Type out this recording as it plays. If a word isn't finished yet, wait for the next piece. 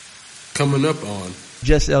coming up on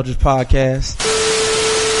Just Eldridge Podcast.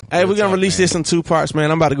 Hey, we're gonna release this in 2 parts,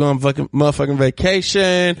 man. I'm about to go on motherfucking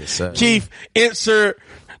vacation. Yes, Chief, insert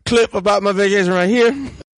clip about my vacation right here.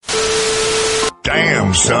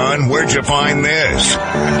 Damn, son, where'd you find this?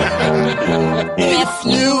 If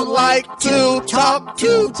you like to talk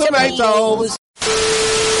to tomatoes.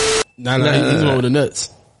 Nah, he's one with the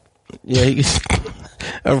nuts. Yeah,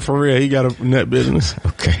 for real, he got a nut business.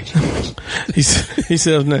 Okay. He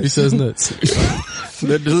sells nuts. He says nuts.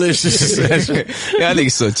 They're delicious. Y'all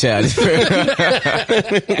niggas so childish.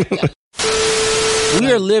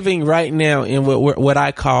 We are living right now in what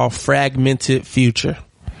I call fragmented future.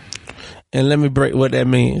 And let me break what that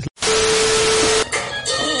means.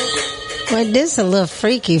 Well, this a little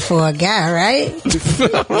freaky for a guy, right?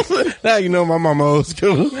 Now you know my mama old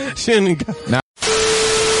school. She ain't got...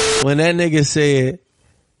 When that nigga said,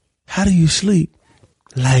 how do you sleep?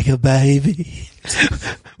 Like a baby.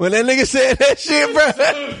 When that nigga said that shit, bro.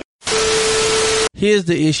 Here's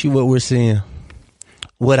the issue what we're seeing.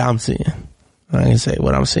 What I'm seeing. I can say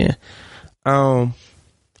what I'm seeing.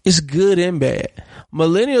 It's good and bad.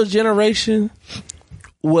 Millennial generation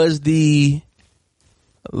was the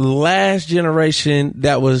last generation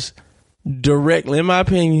that was directly, in my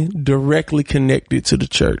opinion, directly connected to the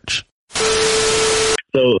church.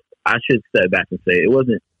 So I should step back and say it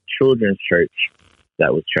wasn't children's church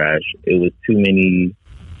that was trash. It was too many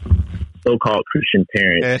so-called Christian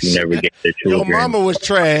parents who never get their children. Your mama was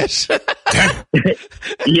trash.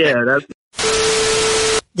 Yeah, that's...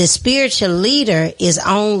 The spiritual leader is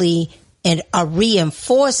only a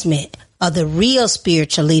reinforcement of the real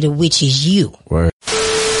spiritual leader, which is you. Word.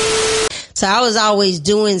 So I was always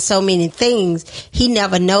doing so many things. He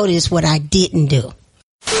never noticed what I didn't do.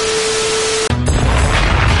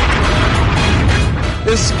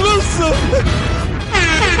 Exclusive.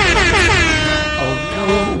 Oh,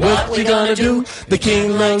 no, what we gonna do? The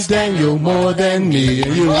king loves Daniel more than me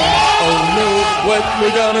and you. Oh no, what we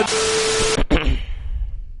gonna do?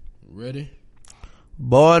 Ready?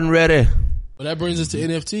 Born ready. Well, that brings us to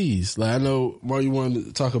NFTs. Like, I know, Mark, you wanted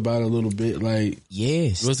to talk about it a little bit. Like,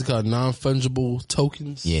 yes. What's it called? Non-fungible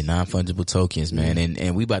tokens? Yeah, non-fungible tokens, man.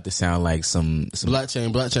 And we about to sound like some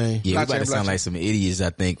blockchain. Yeah, we about to sound like some idiots,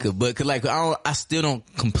 I think. But like, I still don't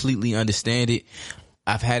completely understand it.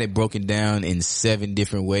 I've had it broken down in 7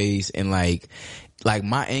 different ways, and like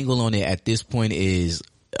my angle on it at this point is,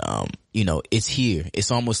 it's here.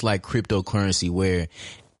 It's almost like cryptocurrency, where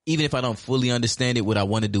even if I don't fully understand it, what I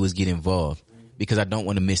want to do is get involved. Because I don't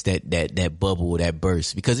want to miss that bubble, that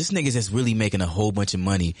burst. Because this niggas that's really making a whole bunch of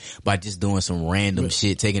money by just doing some random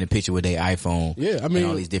shit, taking a picture with their iPhone, and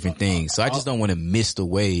all these different things. So I just don't want to miss the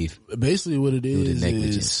wave. Basically, what it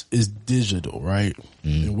is digital, right?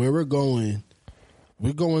 Mm-hmm. And where we're going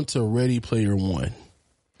to Ready Player One.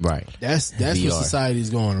 Right. That's what society's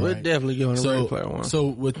going. Right? We're definitely going to Ready Player One. So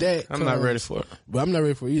with that, I'm not ready for it. But I'm not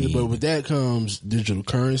ready for it either. Yeah. But with that comes digital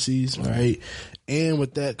currencies, right? And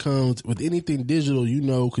with that comes, with anything digital,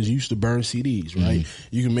 because you used to burn CDs, right? Mm-hmm.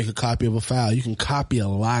 You can make a copy of a file. You can copy a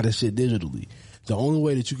lot of shit digitally. The only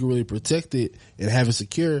way that you can really protect it and have it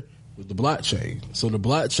secure with the blockchain. So the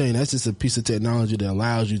blockchain, that's just a piece of technology that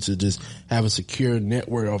allows you to just have a secure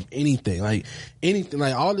network of anything. Like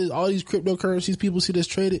all these cryptocurrencies people see that's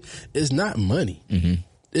traded, it's not money. Mm-hmm.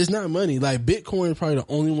 It's not money. Like Bitcoin is probably the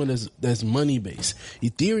only one that's money based.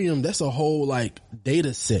 Ethereum, that's a whole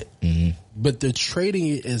data set. Mm-hmm. But they're trading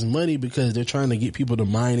it as money because they're trying to get people to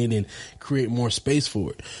mine it and create more space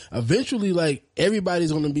for it. Eventually,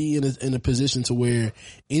 everybody's going to be in a position to where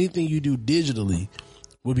anything you do digitally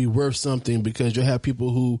will be worth something, because you'll have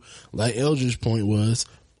people who, like Eldridge's point was,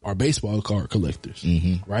 are baseball card collectors,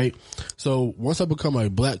 right? So once I become a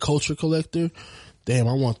black culture collector, damn,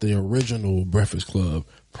 I want the original Breakfast Club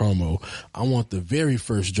promo. I want the very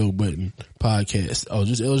first Joe Budden podcast. Oh,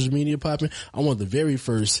 just Eldridge Media popping. I want the very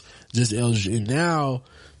first just Eldridge. And now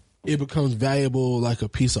it becomes valuable like a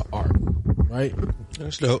piece of art, right?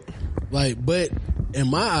 That's dope. But in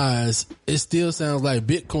my eyes, it still sounds like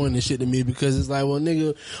Bitcoin and shit to me, because it's like, well,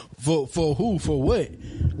 nigga, for who? For what?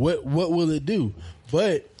 What will it do?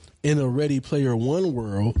 But in a Ready Player One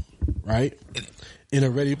world, right? In a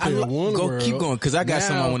Ready Player One world. Keep going, because I got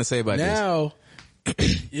something I want to say about this. Now,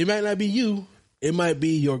 it might not be you. It might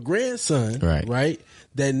be your grandson, right?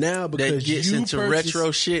 That now, because that gets into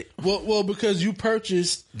retro shit. Well, because you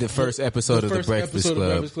purchased the first episode of the Breakfast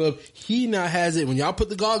Club. He now has it. When y'all put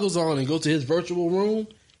the goggles on and go to his virtual room,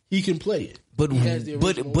 he can play it. But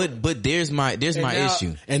there's my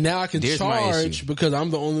issue. And now I can charge because I'm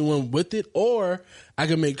the only one with it, or I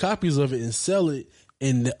can make copies of it and sell it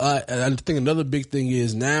And I think another big thing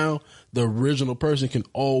is now the original person can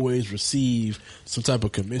always receive some type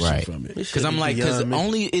of commission from it. Because I'm like,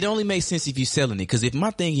 it only makes sense if you're selling it. Because if my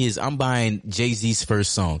thing is, I'm buying Jay-Z's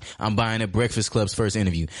first song, I'm buying a Breakfast Club's first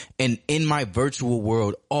interview, and in my virtual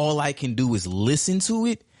world, all I can do is listen to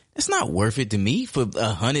it. It's not worth it to me for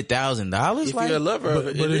 $100,000. If you're a lover of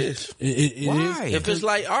it, it is. Why? If it's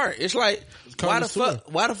like art, it's like, why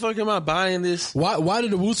the fuck am I buying this? Why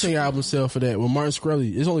did the Wu-Tang album sell for that? With Martin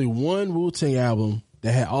Shkreli, there's only one Wu-Tang album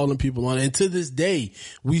that had all them people on it. And to this day,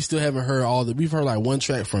 we still haven't heard we've heard like one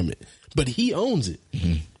track from it. But he owns it.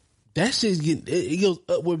 Mm-hmm. That shit's it goes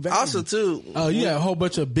up with value. Also too, you got a whole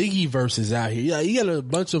bunch of Biggie verses out here. You got a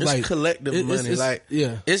bunch of like collective money.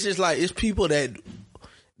 It's just like, it's people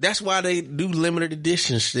that's why they do limited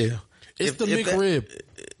editions still. It's the McRib.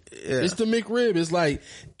 Yeah. It's the McRib. It's like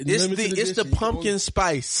it's the pumpkin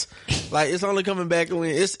spice. Like, it's only coming back when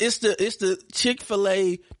it's the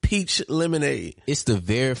Chick-fil-A peach lemonade. It's the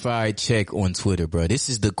verified check on Twitter, bro. This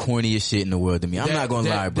is the corniest shit in the world to me. I'm not gonna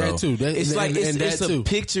lie, bro. That too. It's a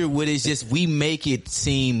picture where it's just, we make it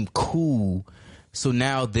seem cool, so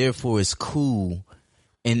now therefore it's cool,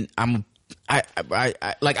 and I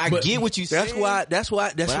get what you said. That's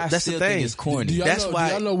the thing. It's corny. Do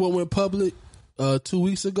y'all know what went public 2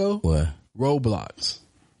 weeks ago? What? Roblox.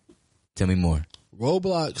 Tell me more.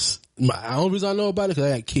 Roblox. The only reason I know about it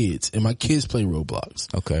because I got kids, and my kids play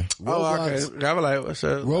Roblox. Okay. Roblox, okay. I'm like, what's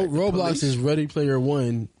up? Roblox is Ready Player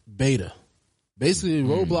One beta. Basically,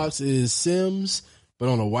 Roblox is Sims, but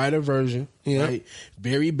on a wider version. Yeah. Right?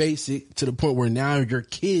 Very basic, to the point where now your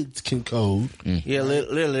kids can code. Yeah,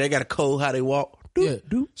 literally, they got to code how they walk. So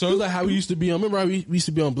it's like how we used to be on. Remember how we used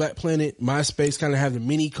to be on Black Planet, MySpace, kind of have the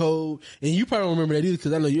mini code, and you probably don't remember that either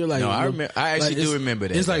because I know you're like. No, I remember. I actually do remember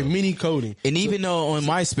that. It's like mini coding, and even though on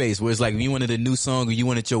MySpace, where it's like you wanted a new song or you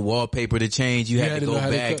wanted your wallpaper to change, you had to go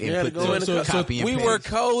back and put the copy and paste. We were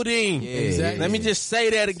coding. Yeah, exactly. Let me just say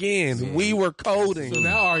that again. Yeah. We were coding. So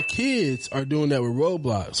now our kids are doing that with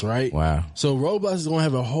Roblox, right? Wow. So Roblox is going to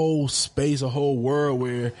have a whole space, a whole world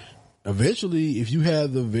where eventually, if you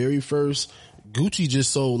have the very first. Gucci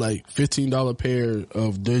just sold like $15 pair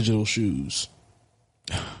of digital shoes.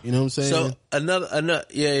 You know what I'm saying? So another,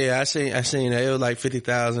 I seen that. It was like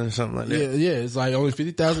 50,000 or something like that. Yeah, it's like only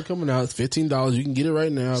 50,000 coming out. It's $15. You can get it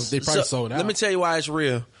right now. They probably sold out. Let me tell you why it's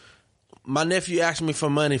real. My nephew asked me for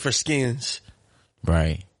money for skins.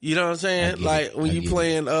 Right. You know what I'm saying? Like when you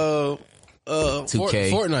playing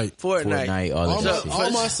 2K, Fortnite.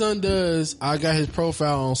 All my son does, I got his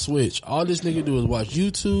profile on Switch. All this nigga do is watch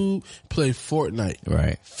YouTube, play Fortnite.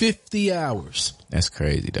 Right. 50 hours. That's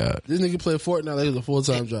crazy, dog. This nigga play Fortnite like it's a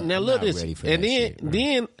full-time job. Now look this. And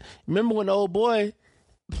then remember when the old boy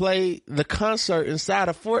played the concert inside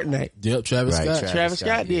of Fortnite? Yep, Travis Scott. Travis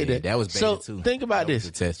Scott did that. That was beta too. Think about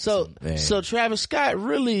this. So Travis Scott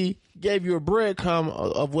really gave you a breadcrumb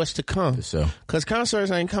of what's to come. For sure. Cause concerts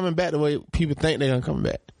ain't coming back the way people think they're gonna come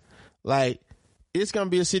back. Like, it's gonna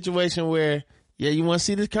be a situation where, you want to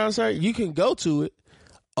see this concert? You can go to it.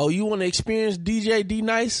 Oh, you want to experience DJ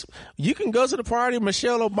D-Nice? You can go to the party.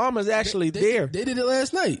 Michelle Obama's actually there. They did it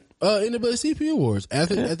last night. In the CP Awards. At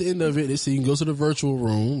the end of it, they see you can go to the virtual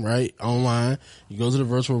room, right? Online. You go to the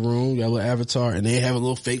virtual room, you got a little avatar, and they have a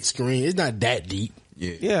little fake screen. It's not that deep.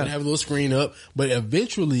 Yeah. They have a little screen up, but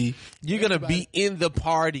eventually you're gonna be in the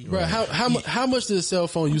party. Right. How much does a cell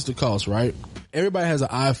phone used to cost, right? Everybody has an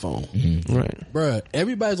iPhone. Mm-hmm. Right. Bruh,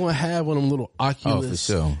 everybody's gonna have one of them little Oculus. Oh, for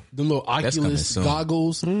sure. Them little Oculus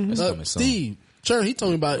goggles. Mm-hmm. Steve, Chern, he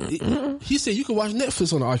told me about it. He said you could watch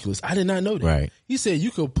Netflix on the Oculus. I did not know that. Right. He said you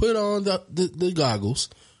could put on the goggles,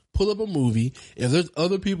 pull up a movie. If there's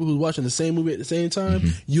other people who's watching the same movie at the same time,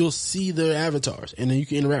 you'll see their avatars, and then you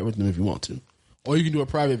can interact with them if you want to. Or you can do a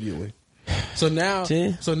private viewing. So now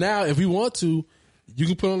if we want to, you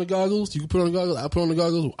can put on the goggles. You can put on the goggles. I put on the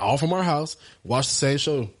goggles. All from our house. Watch the same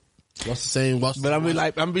show. But I'm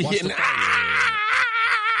getting.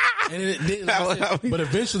 But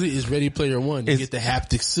eventually, it's Ready Player One. You get the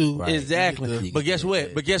haptic suit. Right. Exactly. But guess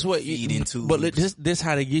what? This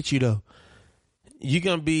how they get you though. You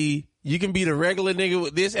can be the regular nigga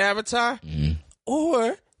with this avatar,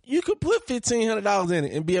 or you could put $1,500 in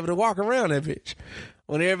it and be able to walk around that bitch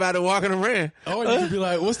when everybody walking around. Or you could be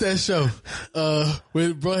like, what's that show?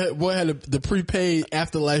 When boy had the prepaid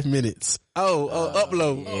Afterlife minutes.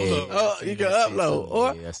 Upload. You can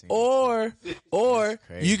upload. Or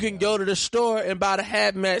you can go to the store and buy the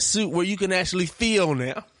hazmat suit where you can actually feel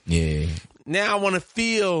now. Yeah. Now I want to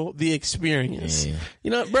feel the experience. Yeah. You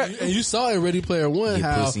know, bro. And you saw in Ready Player One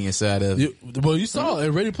how pussy inside of it. You saw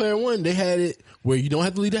in Ready Player One they had it where you don't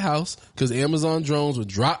have to leave the house because Amazon drones would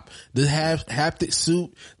drop the haptic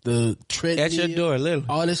suit, the treadmill. At your door, literally.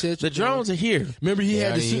 All that shit. The drones are here. Remember he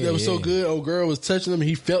had the suit that was so good, old girl was touching him and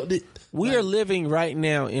he felt it. We are living right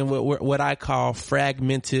now in what I call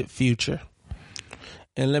fragmented future.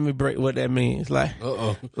 And let me break what that means. Like,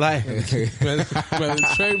 like,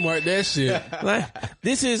 trademark that shit. Like,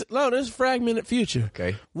 this is fragmented future.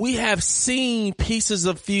 Okay. We have seen pieces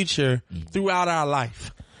of future throughout our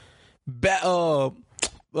life. Blast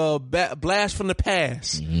from the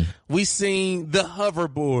past. We seen the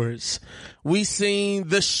hoverboards. We seen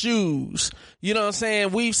the shoes. You know what I'm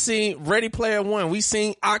saying? We've seen Ready Player One. We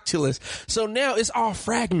seen Oculus. So now it's all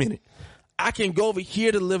fragmented. I can go over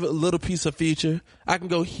here to live a little piece of future. I can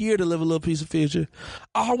go here to live a little piece of future.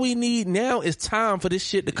 All we need now is time for this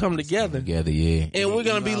shit to come together. Yeah. And we're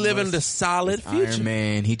going to be living the solid future. Iron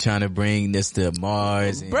Man, he trying to bring this to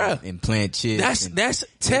Mars and plant chips. That's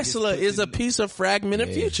Tesla is a piece of fragmented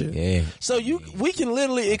future. Yeah. So we can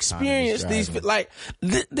literally experience these, like,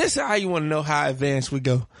 this is how you want to know how advanced we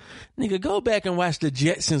go. Nigga, go back and watch the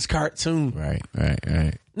Jetsons cartoon. Right.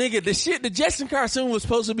 Nigga, the Jetson cartoon was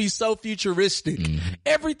supposed to be so futuristic.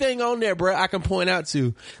 Everything on there, bro, I can point out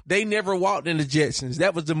to. They never walked in the Jetsons.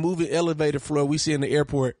 That was the moving elevator floor we see in the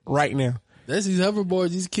airport right now. That's these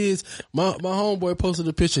hoverboards, these kids. My homeboy posted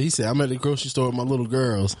a picture. He said, I'm at the grocery store with my little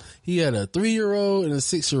girls. He had a 3-year-old and a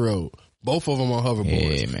 6-year-old. Both of them on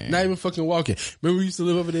hoverboards. Yeah, man. Not even fucking walking. Remember we used to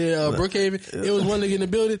live over there, Brookhaven? It was one nigga in the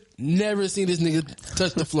building. Never seen this nigga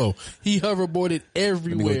touch the floor. He hoverboarded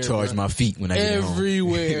everywhere. Let me go charge my feet when I get home.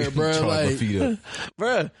 Everywhere, bro. Charge my feet up.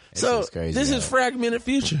 Bro, so this is fragmented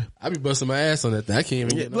future. I be busting my ass on that thing. I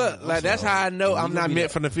can't even get look, like that's how I know I'm not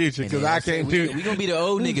meant for the future because I can't do it. We gonna be the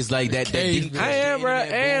old niggas like that. I am, bro,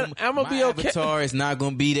 and I'm gonna be okay. Avatar is not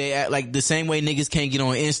gonna be there. Like the same way niggas can't get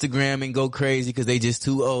on Instagram and go crazy because they just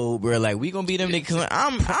too old, bro. Like we gonna be them niggas.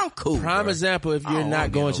 I'm cool. Prime example if you're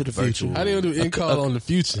not going to the future. I didn't do in-call on the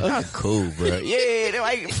future. I'm cool, bro. Yeah, they're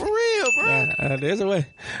like for real, bro. There's a way.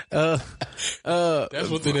 That's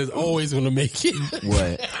one thing that's always gonna make it.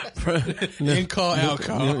 What? In-call,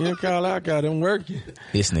 out-call. In-call, out-call, them working.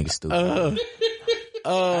 This nigga stupid. I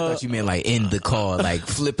thought you meant like in the call, like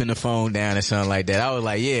flipping the phone down or something like that. I was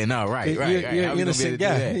like, yeah, no, right. You're an innocent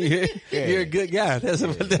guy. You're a good guy.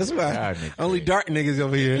 That's why. Only dark niggas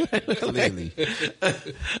over here. Clearly.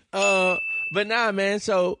 But nah, man.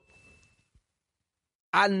 So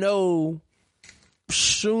I know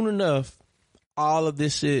soon enough, all of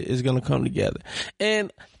this shit is gonna come together,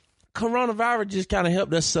 and coronavirus just kind of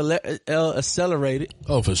helped us accelerate it.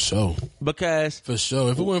 Oh, for sure. Because for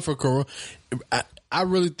sure, if it wasn't for Corona, I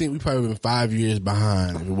really think we probably been 5 years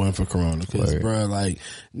behind if it wasn't for Corona. Because, bro, like,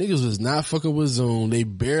 niggas was not fucking with Zoom. They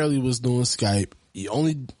barely was doing Skype. The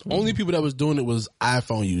only people that was doing it was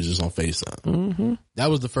iPhone users on FaceTime. That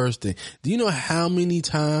was the first thing. Do you know how many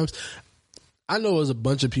times? I know there's a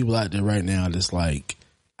bunch of people out there right now that's like,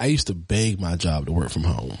 I used to beg my job to work from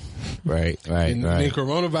home. Right. And then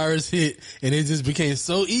coronavirus hit and it just became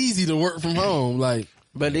so easy to work from home. Like,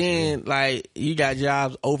 but then, like, you got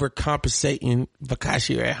jobs overcompensating because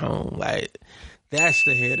you're at home. Like, that's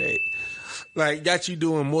the headache. Like, got you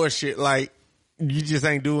doing more shit. Like, you just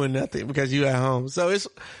ain't doing nothing because you at home. So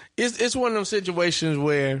it's one of them situations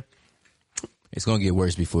where it's gonna get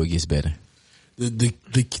worse before it gets better. The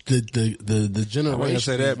generation. I wasn't gonna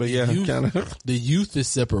say that, but yeah, the youth is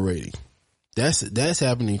separating. That's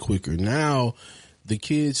happening quicker now. The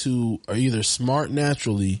kids who are either smart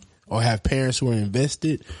naturally or have parents who are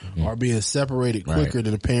invested are being separated quicker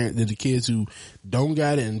than the kids who don't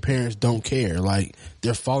got it and parents don't care. Like,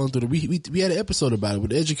 they're falling through we had an episode about it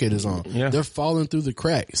with the educators on. Yeah. They're falling through the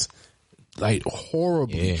cracks. Like,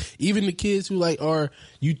 horribly. Yeah. Even the kids who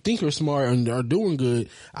you think are smart and are doing good.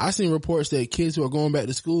 I've seen reports that kids who are going back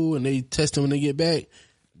to school and they test them when they get back,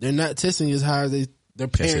 they're not testing as high as their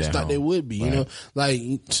parents thought they would be. You know, like,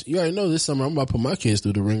 you already know this summer I'm about to put my kids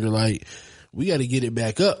through the ringer. Like, we got to get it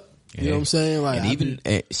back up. You know what I'm saying? Like,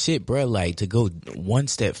 and shit, bro, like, to go one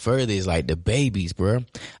step further is like the babies, bro.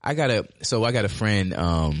 I got a friend,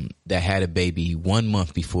 that had a baby 1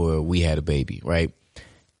 month before we had a baby, right?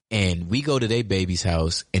 And we go to their baby's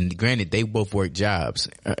house, and granted, they both work jobs.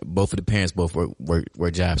 Both of the parents both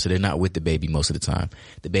work jobs, so they're not with the baby most of the time.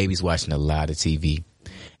 The baby's watching a lot of TV.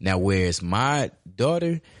 Now, whereas my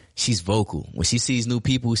daughter, she's vocal. When she sees new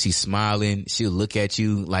people, she's smiling. She'll look at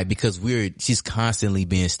you like, because she's constantly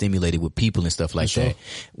being stimulated with people and stuff like that.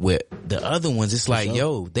 With the other ones, it's like,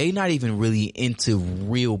 yo, they not even really into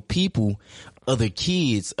real people other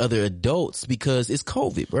kids, other adults, because it's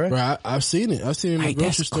COVID, bro. Bro, I've seen it. I've seen it in the Like,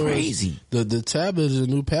 grocery that's store. crazy. The tablet is a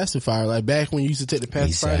new pacifier. Like back when you used to take the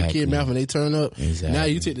pacifier to the kid mouth and they turn up. Exactly. Now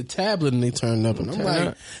you take the tablet and they turn up. And I'm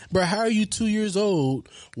like, bro, how are you 2 years old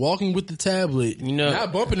walking with the tablet,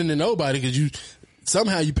 not bumping into nobody because you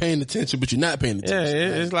somehow you paying attention, but you're not paying attention.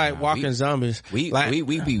 Yeah, it's like walking zombies. We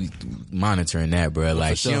be monitoring that, bro.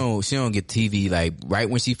 Like she don't get TV like right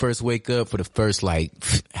when she first wake up for the first like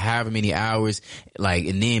however many hours, like,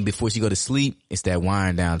 and then before she go to sleep, it's that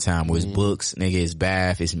wind down time where it's books, nigga, it's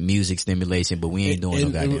bath, it's music stimulation, but we ain't doing no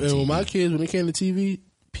goddamn TV. And with my kids, when they came to TV,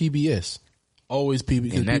 PBS. Always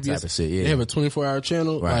PBS. And that PBS, type of shit, yeah. They have a 24-hour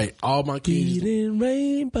channel. Right. Like all my kids. Eating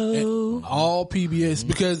rainbow. All PBS.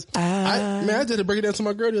 Because I just had to break it down to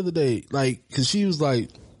my girl the other day. Like, cause she was like,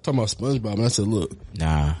 talking about SpongeBob. And I said, look.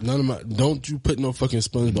 Nah. Don't you put no fucking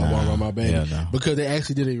SpongeBob on my baby. Hell no. Because they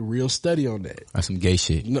actually did a real study on that. That's some gay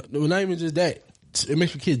shit. No, not even just that. It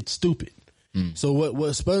makes your kid stupid. So what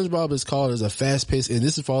SpongeBob is called is a fast paced, and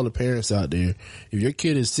this is for all the parents out there. If your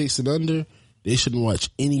kid is 6 and under, they shouldn't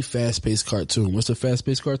watch any fast paced cartoon. What's a fast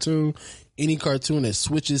paced cartoon? Any cartoon that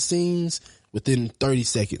switches scenes within 30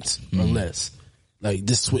 seconds or less. Like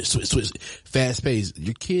this switch, fast paced.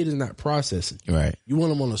 Your kid is not processing. Right. You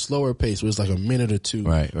want them on a slower pace where it's like a minute or two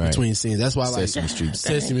between scenes. That's why I like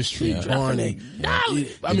Sesame Street, Barney.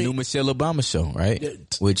 I mean, new Michelle Obama show, right?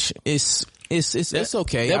 Which is it's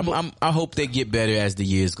okay. I hope they get better as the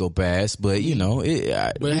years go past, but you know, we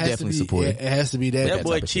definitely support it. It has to be that. That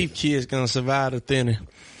boy Chief Kid's gonna survive the thinning.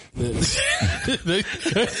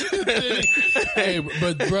 Hey,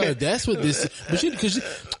 but bro, that's what this.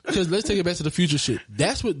 Because let's take it back to the future shit.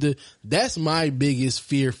 That's my biggest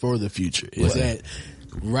fear for the future is that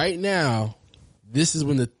right now, this is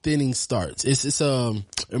when the thinning starts. It's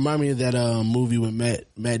remind me of that movie with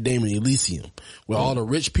Matt Damon, Elysium, where all the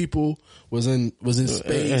rich people was in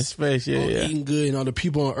space, eating good, and all the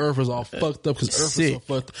people on Earth was all fucked up because Earth was so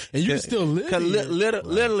fucked up, and you can still live. Cause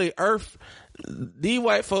literally, Earth. These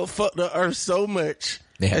white folk fucked the Earth so much.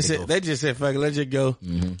 They just said, fuck it, let's just go.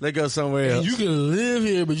 Let's go somewhere else. You can live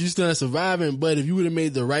here, but you still not surviving. But if you would have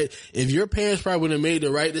made if your parents probably would have made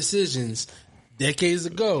the right decisions decades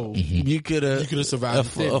ago, you could have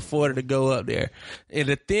survived. Afforded to go up there. And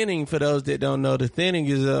the thinning, for those that don't know, the thinning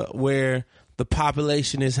is where the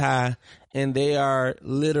population is high and they are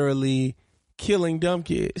literally killing dumb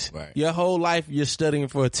kids. Right. Your whole life you're studying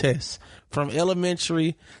for a test. From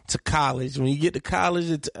elementary to college. When you get to college,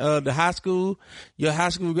 the high school, your high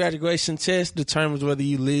school graduation test determines whether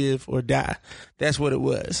you live or die. That's what it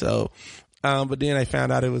was. So, but then they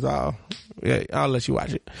found out it was all. Yeah, I'll let you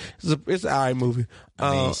watch it. It's an alright movie.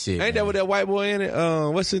 Ain't that with that white boy in it?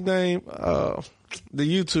 What's his name? The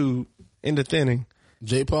YouTube in the thinning.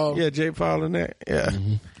 J. Paul? Yeah, J. Paul in that. Yeah.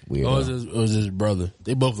 Weird. Or was his brother?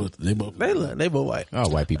 They both white. Oh,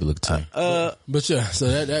 white people look the same. But yeah,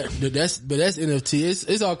 so that's NFT.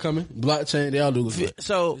 It's all coming. Blockchain, they all do look like.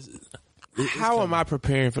 So how am I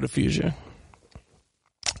preparing for the future?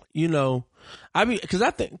 You know,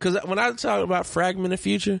 because when I talk about fragmented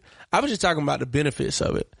future, I was just talking about the benefits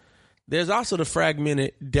of it. There's also the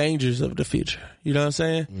fragmented dangers of the future. You know what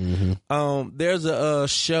I'm saying? There's a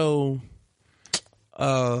show.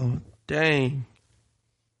 Dang.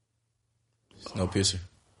 Snowpiercer.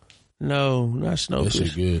 No, not Snowpiercer. That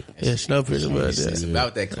shit good. Yeah, Snowpiercer. But it's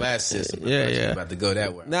about that class system. Yeah. About to go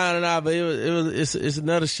that way. No. But it's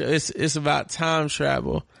another show. It's about time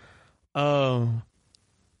travel. Dang.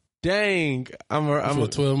 I'm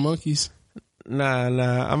 12 Monkeys. Nah.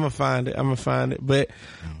 I'm gonna find it. But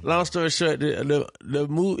long story short, the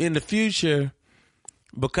move in the future,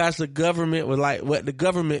 because the government was like the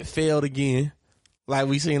government failed again. Like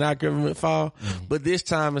we seen our government fall, but this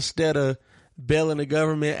time instead of bailing the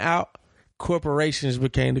government out, corporations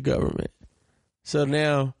became the government. So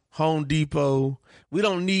now Home Depot, we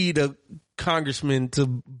don't need a congressman to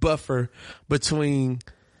buffer between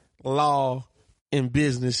law and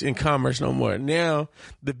business and commerce no more. Now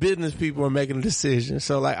the business people are making a decision.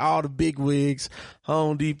 So like all the big wigs,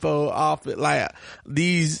 Home Depot, office, like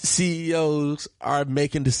these CEOs are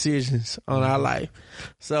making decisions on our life.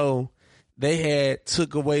 So they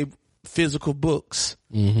took away physical books.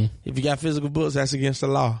 If you got physical books, that's against the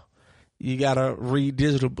law. You gotta read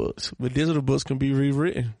digital books, but digital books can be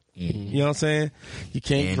rewritten. You know what I'm saying? You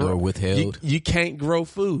can't grow, or withheld. You can't grow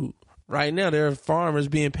food. Right now, there are farmers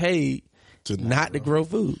being paid not to grow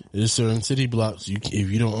food. There's certain city blocks. If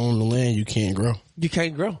you don't own the land, you can't grow. You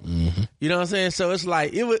can't grow. You know what I'm saying? So it's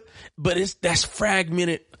like that's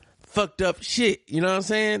fragmented, fucked up shit. You know what I'm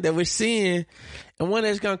saying? That we're seeing, and when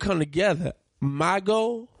it's gonna come together. My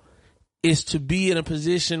goal is to be in a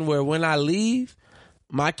position where when I leave,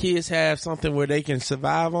 my kids have something where they can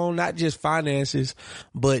survive on, not just finances,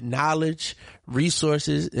 but knowledge,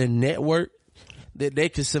 resources, and network that they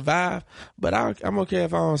can survive. But I'm okay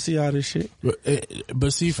if I don't see all this shit.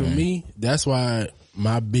 But see, for me, that's why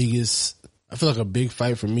I feel like a big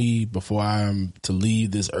fight for me before I'm to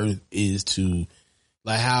leave this earth is to,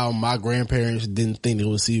 like how my grandparents didn't think they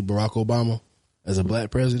would see Barack Obama as a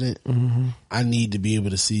black president. Mm-hmm. I need to be able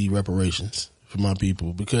to see reparations for my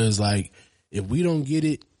people, because like, if we don't get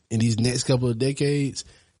it in these next couple of decades,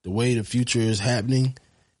 the way the future is happening,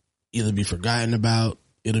 it'll be forgotten about.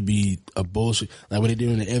 It'll be a bullshit, like what they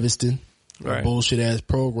did in the Evanston, a bullshit ass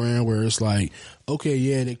program where it's like, okay,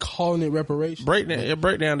 yeah, they're calling it reparations. Break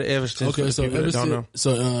down the Evanston. Okay, so Evanston,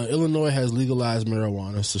 Illinois has legalized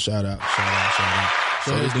marijuana. So shout out.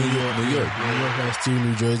 So it's New York. New York has 2.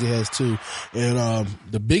 New Jersey has 2. And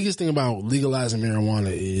the biggest thing about legalizing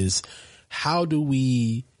marijuana is how do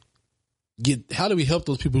we help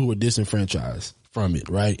those people who are disenfranchised from it,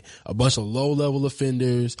 right? A bunch of low level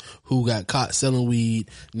offenders who got caught selling weed.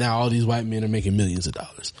 Now all these white men are making millions of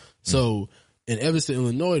dollars. So in Evanston,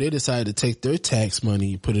 Illinois, they decided to take their tax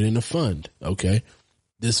money, put it in a fund. Okay.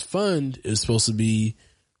 This fund is supposed to be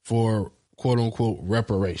for quote unquote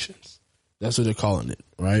reparations. That's what they're calling it,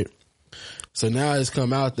 right? So now it's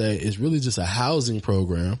come out that it's really just a housing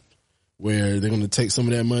program where they're going to take some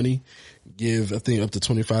of that money, give, I think, up to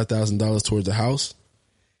 $25,000 towards the house.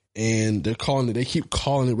 And they keep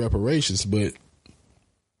calling it reparations, but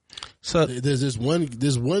so there's one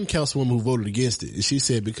councilwoman who voted against it. And she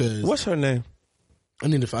said because, what's her name? I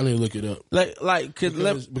need to look it up.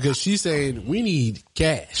 Because she's saying we need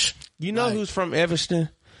cash. You know who's from Evanston?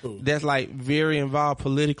 That's like very involved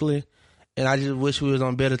politically, and I just wish we was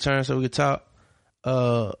on better terms so we could talk.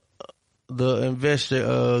 The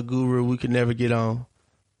investor guru we could never get on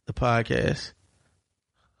the podcast,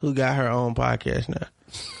 who got her own podcast now.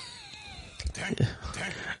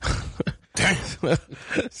 Dang.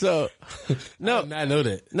 So no, I did not know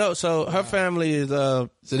that. No, so her family is so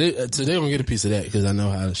they don't get a piece of that because I know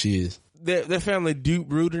how she is. Their family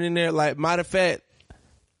deep rooted in there. Like, matter of fact,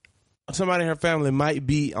 somebody in her family might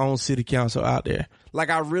be on city council out there. Like,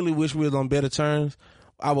 I really wish we was on better terms.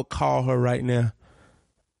 I would call her right now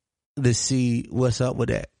to see what's up with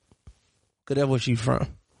that, because that's where she's from.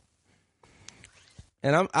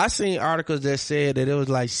 And I seen articles that said that it was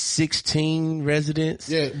like 16 residents.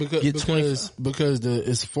 Yeah, because it's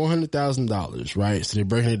 $400,000, right? So they're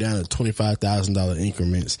breaking it down to $25,000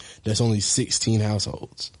 increments. That's only 16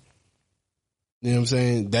 households. You know what I'm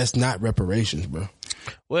saying? That's not reparations, bro.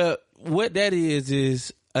 Well, what that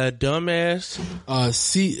is a dumbass.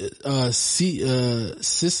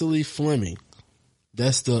 Cicely Fleming.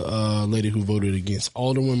 That's the lady who voted against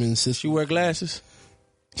Alderwoman Cicely. She wear glasses.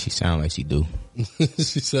 She sound like she do.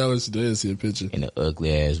 She sound like she does. See a picture in an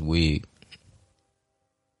ugly ass wig.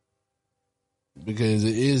 Because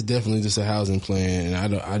it is definitely just a housing plan,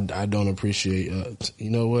 and I don't appreciate.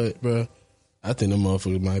 You know what, bro? I think the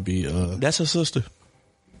motherfucker might be. That's her sister.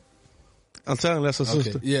 I'm telling you, that's her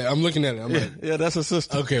sister. Yeah, I'm looking at it. I'm like, yeah, that's her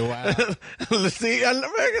sister. Okay, wow. Let's see,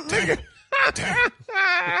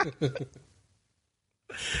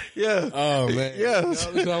 yeah. Oh man. Yeah. So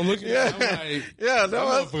I'm looking at it, I'm like, yeah, that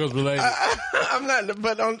motherfucker's related. I'm not,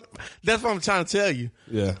 but that's what I'm trying to tell you.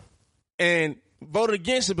 Yeah. And voted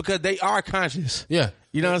against it because they are conscious. Yeah.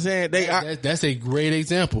 You know what I'm saying? They are. That's a great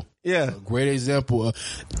example. Yeah. A great example.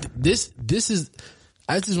 This is,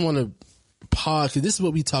 I just want to pause, because this is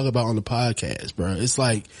what we talk about on the podcast, bro. It's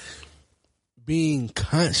like being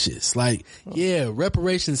conscious. Like, yeah,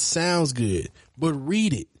 reparations sounds good, but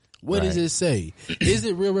read it. What does it say? Is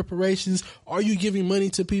it real reparations? Are you giving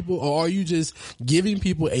money to people, or are you just giving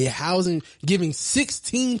people giving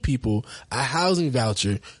 16 people a housing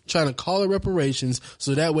voucher, trying to call it reparations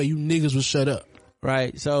so that way you niggas will shut up?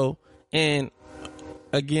 Right. So, and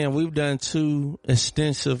again, we've done 2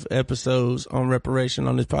 extensive episodes on reparation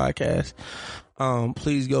on this podcast.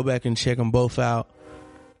 Please go back and check them both out.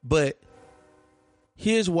 But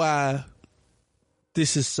here's why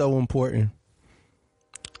this is so important.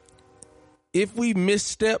 If we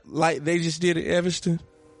misstep like they just did at Evanston,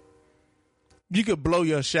 you could blow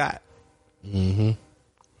your shot. Mm-hmm.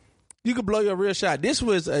 You could blow your real shot. This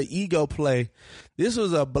was an ego play. This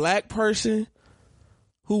was a black person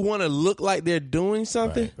who want to look like they're doing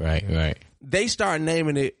something. Right. They start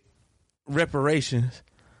naming it reparations.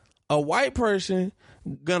 A white person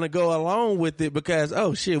gonna go along with it because,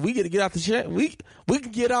 oh shit, we get to get off the check. We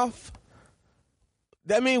can get off.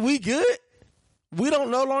 That mean we good? We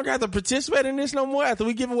don't no longer have to participate in this no more after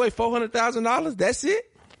we give away $400,000. That's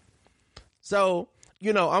it. So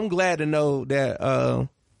I'm glad to know that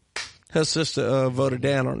her sister voted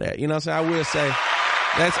down on that. You know what I'm saying? I will say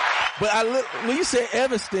that's. But when you said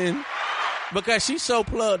Evanston, because she's so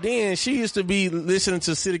plugged in, she used to be listening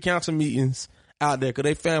to city council meetings out there because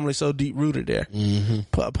they family so deep rooted there.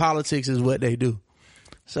 Politics is what they do.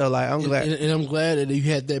 So like, I'm glad, and I'm glad that you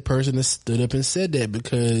had that person that stood up and said that,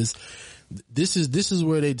 because this is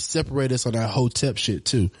where they separate us on that Hotep shit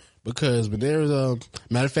too. Because when there was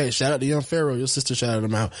matter of fact, shout out to Young Pharaoh, your sister shouted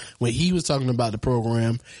him out when he was talking about the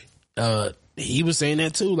program. He was saying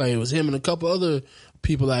that too. Like, it was him and a couple other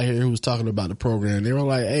people out here who was talking about the program. They were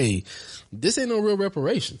like, "Hey, this ain't no real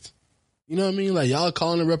reparations." You know what I mean? Like, y'all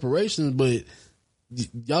calling it reparations, but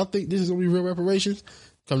y'all think this is gonna be real reparations?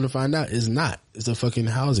 Come to find out, it's not. It's a fucking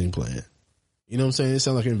housing plan. You know what I'm saying? It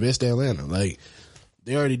sounds like Invest Atlanta. Like,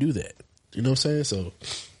 they already do that. You know what I'm saying? So,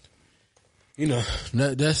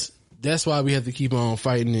 that's why we have to keep on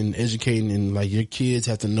fighting and educating, and like, your kids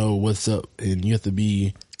have to know what's up, and you have to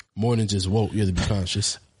be more than just woke. You have to be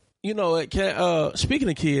conscious. You know what? Speaking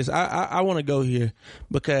of kids, I want to go here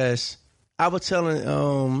because I was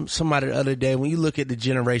telling somebody the other day, when you look at the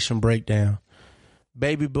generation breakdown,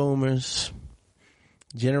 baby boomers,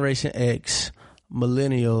 Generation X,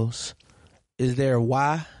 millennials, is there a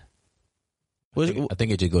Y? I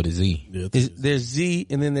think it just go to Z. There's Z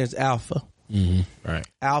and then there's Alpha. Mm-hmm. Right.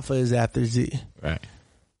 Alpha is after Z. Right.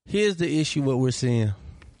 Here's the issue: what we're seeing,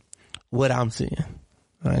 what I'm seeing.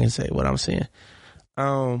 I can say what I'm seeing.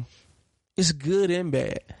 It's good and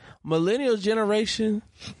bad. Millennial generation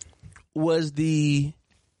was the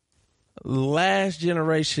last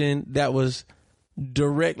generation that was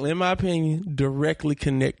directly, in my opinion, directly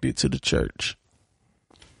connected to the church.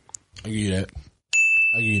 I give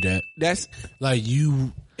you that. That's like,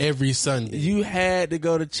 you every Sunday. You had to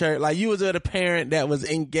go to church. Like, you was with a parent that was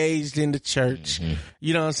engaged in the church. Mm-hmm.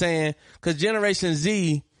 You know what I'm saying? Because Generation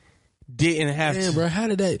Z didn't have to. Bro, how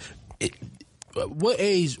did that... What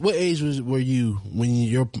age were you when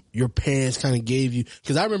your parents kind of gave you?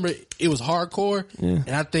 Because I remember it was hardcore, and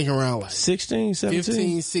I think around like 16, 17.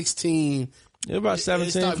 15, 16. It was about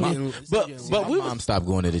 17. But my mom stopped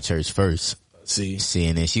going to the church first.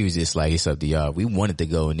 And then she was just like, "It's up to y'all." We wanted to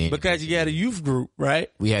go, and then because you had a youth group, right?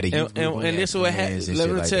 We had a youth group, and this is what happens.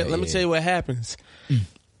 Let me tell you what happens.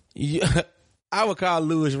 I would call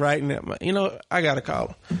Lewis right now. I gotta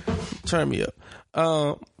call him. Turn me up.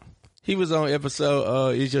 He was on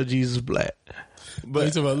episode "Is Your Jesus Black?" But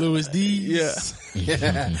you talking about Louis D?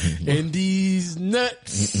 Yeah. And these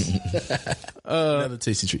nuts. Another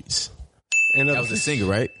Tasty Treats. That was a singer,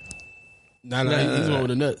 right? No, he's the one with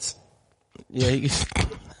the nuts. Yeah,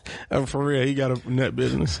 for real, he got a nut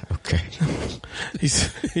business. Okay. He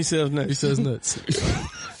sells nuts. He sells nuts.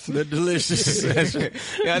 They're delicious.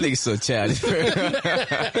 Yeah, I think it's so childish.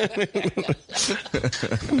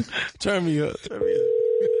 Turn me up.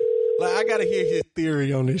 Like, I gotta hear his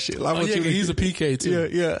theory on this shit. Like, he's a PK too.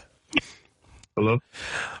 Yeah. Hello?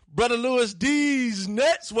 Brother Louis D's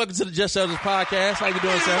Nuts. Welcome to the Just Elders podcast. How you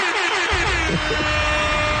doing, sir?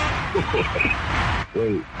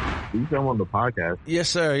 Wait, you come on the podcast? Yes,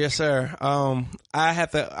 sir. I'm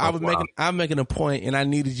making a point, and I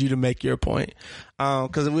needed you to make your point.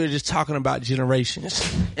 Cause we were just talking about generations.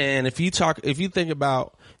 And if you think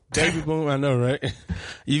about baby boom, I know, right? If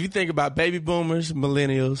you think about baby boomers,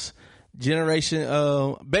 millennials, generation,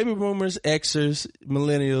 baby boomers, Xers,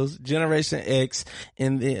 millennials, Generation X,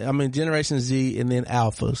 and then, Generation Z, and then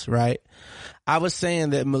alphas, right? I was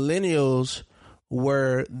saying that millennials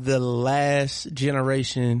were the last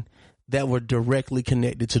generation that were directly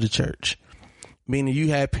connected to the church. Meaning you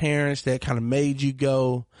had parents that kind of made you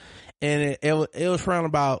go, and it was around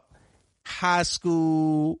about high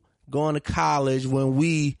school, going to college, when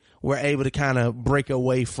we were able to kind of break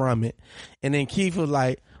away from it. And then Keith was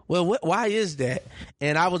like, well, why is that?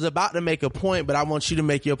 And I was about to make a point, but I want you to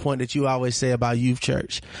make your point that you always say about youth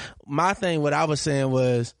church. My thing, what I was saying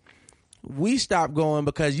was, we stopped going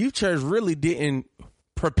because youth church really didn't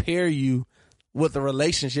prepare you with a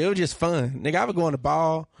relationship. It was just fun. Nigga, I was going to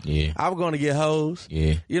ball. Yeah. I was going to get hoes.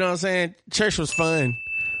 Yeah. You know what I'm saying? Church was fun,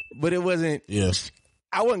 but it wasn't. Yes.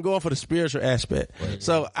 I wasn't going for the spiritual aspect. Right.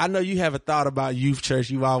 So I know you have a thought about youth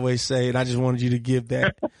church. You always say, and I just wanted you to give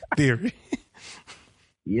that theory.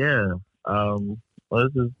 Yeah. Well,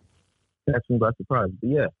 this is catching me by surprise. But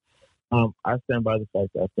yeah. I stand by the fact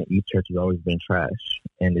that I think youth church has always been trash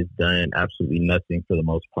and it's done absolutely nothing for the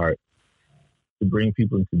most part to bring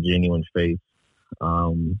people into genuine faith.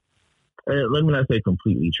 Let me not say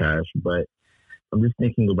completely trash, but I'm just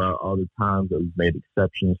thinking about all the times that we've made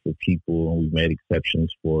exceptions for people, and we've made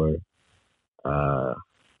exceptions for, I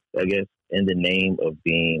guess, in the name of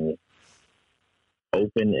being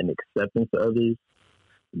open and accepting to others,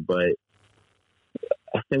 but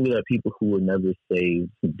I think we let people who were never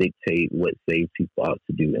saved dictate what saved people ought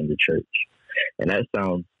to do in the church. And that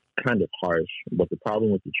sounds kind of harsh, but the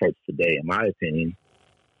problem with the church today, in my opinion,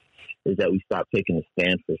 is that we stopped taking a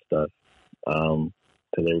stand for stuff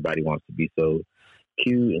because everybody wants to be so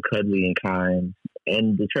cute and cuddly and kind.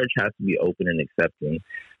 And the church has to be open and accepting.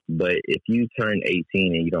 But if you turn 18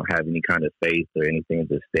 and you don't have any kind of faith or anything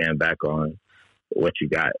to stand back on, what you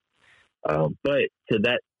got? But to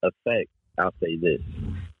that effect, I'll say this.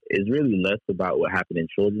 It's really less about what happened in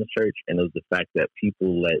children's church, and it was the fact that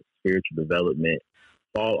people let spiritual development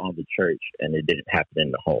fall on the church, and it didn't happen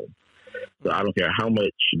in the home. So I don't care how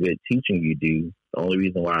much good teaching you do. The only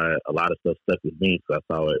reason why a lot of stuff stuck with me is because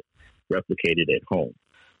I saw it replicated at home.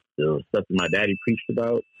 The stuff that my daddy preached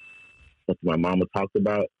about, stuff that my mama talked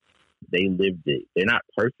about, they lived it. They're not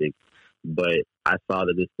perfect, but I saw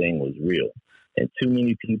that this thing was real. And too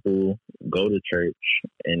many people go to church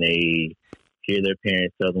and they hear their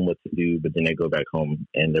parents tell them what to do, but then they go back home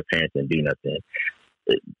and their parents didn't do nothing.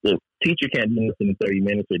 The teacher can't do nothing in 30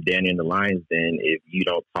 minutes with Danny and the Lions Den if you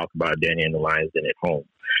don't talk about Danny and the Lions Den at home.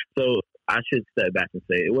 So I should step back and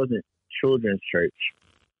say it wasn't children's church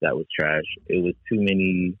that was trash. It was too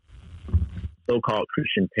many so-called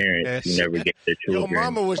Christian parents who never get their children. Your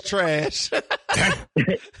mama was trash.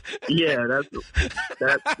 Yeah,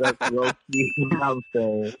 that's low key. What I'm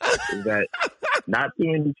saying is that not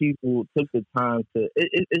too many people took the time to.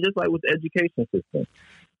 It's just like with the education system.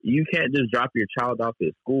 You can't just drop your child off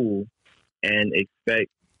at school and expect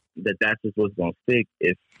that that's just what's going to stick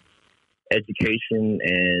if education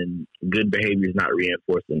and good behavior is not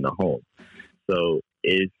reinforced in the home. So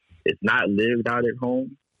if it's not lived out at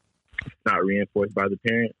home, it's not reinforced by the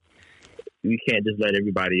parent, you can't just let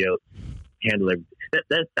everybody else handle everything.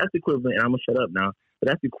 That's equivalent, and I'm going to shut up now, but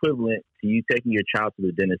that's equivalent to you taking your child to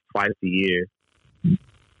the dentist twice a year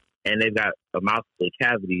and they've got a mouthful of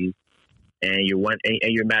cavities, and you're mad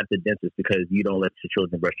at the dentist because you don't let your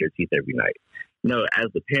children brush their teeth every night. No, as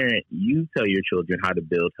a parent, you tell your children how to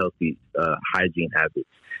build healthy hygiene habits.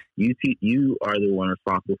 You are the one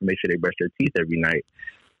responsible to make sure they brush their teeth every night.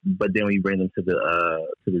 But then when you bring them to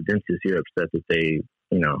the dentist, you're upset that they,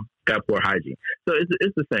 got poor hygiene. So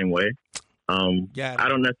it's the same way. I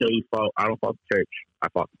don't necessarily fault. I don't fault the church. I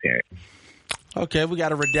fault the parent. Okay, we got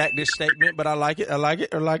to redact this statement, but I like it.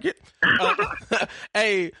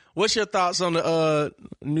 Hey, what's your thoughts on the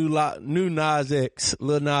new Nas X,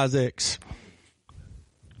 Lil Nas X?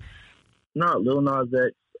 No, Lil Nas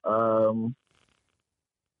X.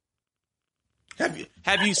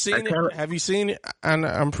 Have you seen it? Have you seen it?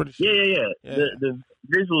 I'm pretty sure. Yeah. The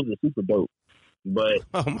visuals are super dope, but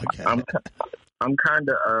oh my god, I'm kind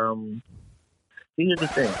of See, here's the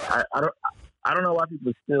thing. I don't know why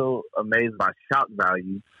people are still amazed by shock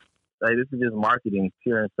value. Like, this is just marketing,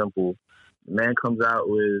 pure and simple. The man comes out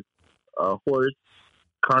with a hoarse,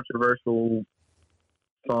 controversial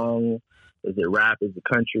song. Is it rap? Is it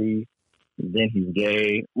country? Then he's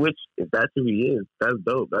gay, which, if that's who he is, that's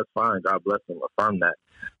dope. That's fine. God bless him. Affirm that.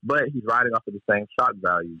 But he's riding off of the same shock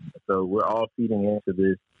value. So we're all feeding into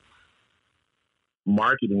this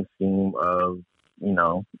marketing scheme of,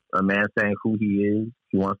 a man saying who he is.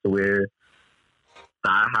 He wants to wear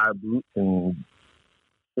thigh-high boots and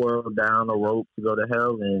twirl down a rope to go to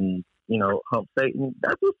hell and, hump Satan.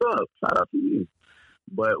 That's what's up. Shout out to you.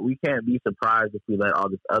 But we can't be surprised if we let all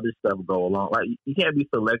this other stuff go along. Like, you can't be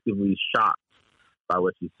selectively shocked by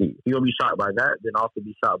what you see. If you're going to be shocked by that, then also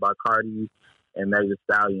be shocked by Cardi and Megan Thee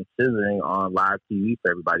Stallion scissoring on live TV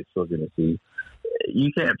for everybody's children to see.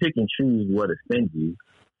 You can't pick and choose what offends you.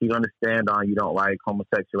 If you're going to stand on you don't like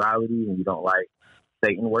homosexuality and you don't like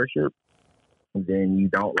Satan worship, then you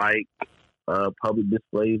don't like public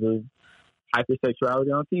displays of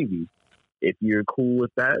hypersexuality on TV. If you're cool with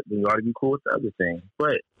that, then you ought to be cool with the other thing.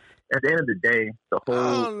 But at the end of the day, the whole...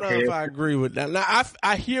 I don't know if I agree with that. Now,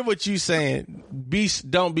 I hear what you're saying.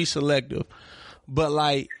 Don't be selective. But,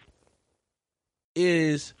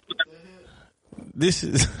 This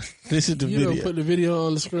is the video. You don't put the video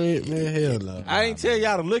on the screen, man. Hell no. I ain't tell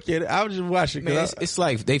y'all to look at it. I was just watching. Man, it's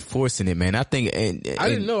like they forcing it, man. I think. And I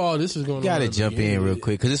didn't know all this was going on. Gotta jump in real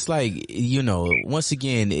quick because it's like once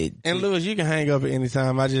again. And Lewis, you can hang up at any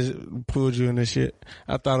time. I just pulled you in this shit.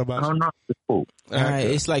 I thought about. I'm not cool.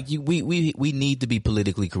 It's like we need to be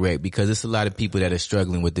politically correct because it's a lot of people that are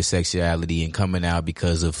struggling with the sexuality and coming out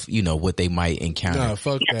because of what they might encounter. Nah,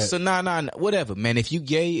 fuck that. So whatever, man. If you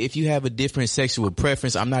gay, if you have a different sexual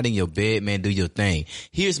preference, I'm not in your bed, man. Do your thing.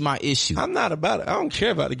 Here's my issue. I'm not about it. I don't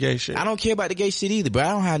care about the gay shit. I don't care about the gay shit either, bro.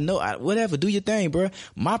 I don't have whatever. Do your thing, bro.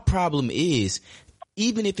 My problem is,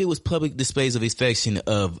 even if it was public displays of affection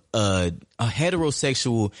of a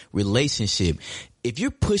heterosexual relationship, if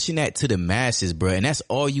you're pushing that to the masses, bro, and that's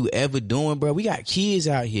all you ever doing, bro, we got kids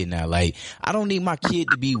out here now. Like, I don't need my kid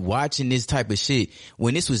to be watching this type of shit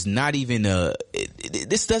when this was not even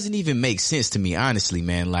this doesn't even make sense to me, honestly,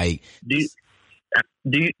 man. Like,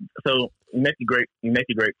 so you make a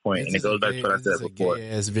great point, and it goes back to what I said before.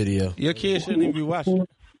 Gay-ass video. Your kid shouldn't even be watching.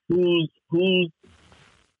 Who's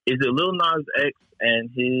is it Lil Nas X and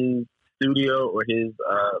his studio or his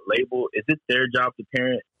label? Is it their job to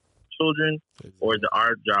parent children, or is it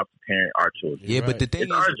our job to parent our children? Yeah, but the thing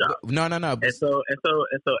it's is, our job. No. And so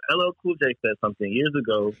LL Cool J said something years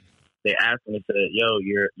ago. They asked him and said, "Yo,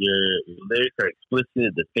 your lyrics are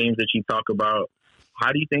explicit. The themes that you talk about.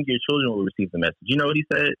 How do you think your children will receive the message?" You know what he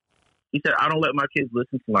said? He said, "I don't let my kids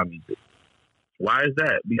listen to my music." Why is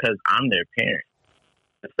that? Because I'm their parent.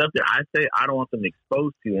 The stuff that I say, I don't want them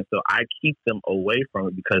exposed to, and so I keep them away from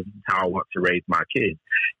it because it's how I want to raise my kids.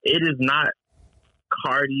 It is not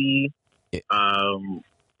Cardi. It's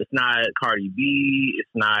not Cardi B.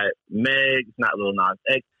 It's not Meg. It's not Lil Nas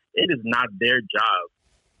X. It is not their job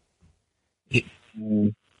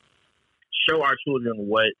to show our children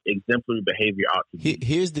what exemplary behavior ought to be.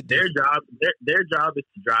 Here's the their job. Their job is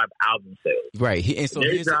to drive album sales. Right. And so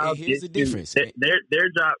here's the difference. Their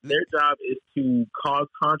job is to cause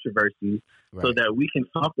controversy so that we can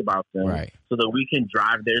talk about them, so that we can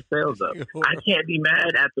drive their sales up. I can't be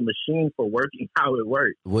mad at the machine for working how it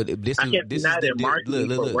works. Let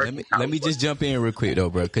me just jump in real quick though,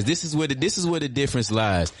 bro, because this is where the difference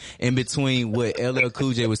lies in between what LL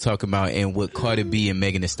Cool J was talking about and what Cardi B and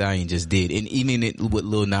Megan Thee Stallion just did, and even what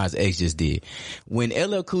Lil Nas X just did. When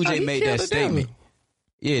LL Cool J made that statement.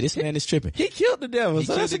 Yeah, this man is tripping. He killed the devil. He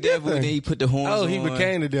killed the devil, and then he put the horns on. Oh, he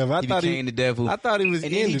became the devil. I thought he became the devil. I thought he was.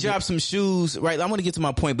 And then he dropped some shoes. Right, I want to get to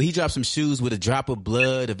my point, but he dropped some shoes with a drop of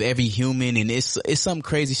blood of every human, and it's some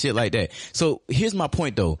crazy shit like that. So here's my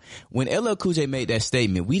point, though. When LL Cool J made that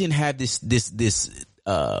statement, we didn't have this system,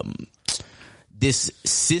 this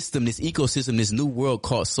ecosystem, this new world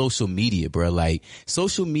called social media, bro. Like,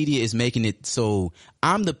 social media is making it so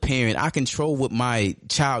I'm the parent. I control what my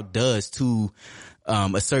child does to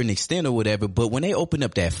a certain extent or whatever, but when they open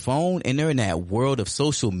up that phone and they're in that world of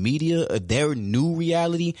social media, of their new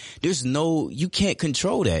reality, you can't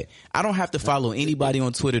control that. I don't have to follow anybody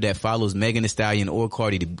on Twitter that follows Megan Thee Stallion or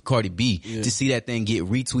Cardi B to see that thing get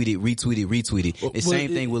retweeted. The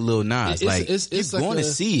same thing with Lil Nas. You're going to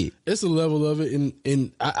see it. It's a level of it,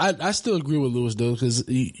 and I still agree with Lewis though, because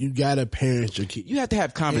you gotta parent your kid. You have to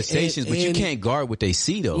have conversations, but you can't guard what they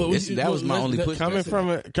see though. That was my only push. Coming from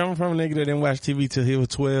a nigga that didn't watch TV till he was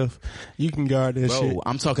 12, you can guard that shit.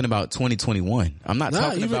 I'm talking about 2021. I'm not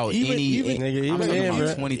talking about even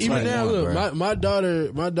 2021. Now, look, my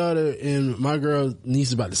daughter and my girl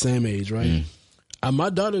niece about the same age, right?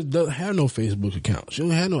 My daughter doesn't have no Facebook account. She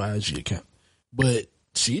don't have no IG account, but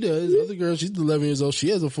she does. Other girl, she's 11 years old. She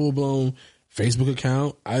has a full blown Facebook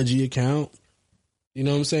account, IG account. You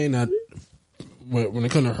know what I'm saying? Now, when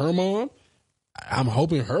it comes to her mom, I'm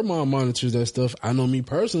hoping her mom monitors that stuff. I know me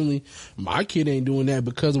personally, my kid ain't doing that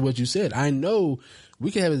because of what you said. I know we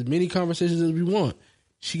can have as many conversations as we want.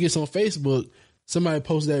 She gets on Facebook, somebody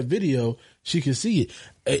posts that video, she can see it.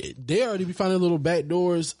 They already be finding little back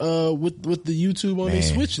doors with the YouTube on their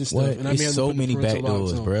Switch and stuff. And it's so many back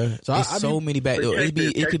doors, bro. So many back doors.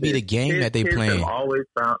 It could be the game that they playing.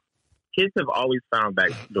 Kids have always found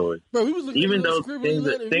back doors. Bro, we was looking at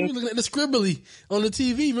the Scribbly on the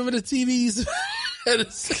TV. Remember the TVs?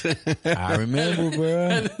 I remember,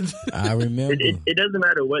 bro. I remember. It doesn't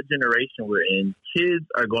matter what generation we're in. Kids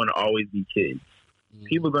are going to always be kids.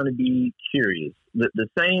 People are going to be curious. The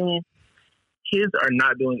same kids are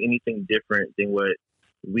not doing anything different than what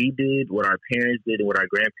we did, what our parents did, and what our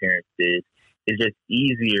grandparents did. It's just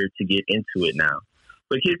easier to get into it now.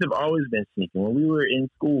 But kids have always been sneaking. When we were in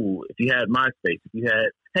school, if you had MySpace, we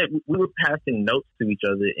were passing notes to each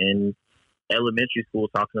other in elementary school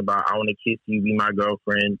talking about, I want to kiss you, be my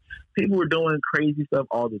girlfriend. People were doing crazy stuff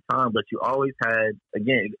all the time, but you always had,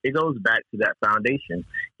 again, it goes back to that foundation.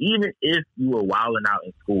 Even if you were wilding out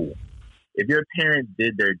in school, if your parents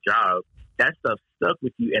did their job, that stuff stuck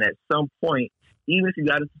with you. And at some point, even if you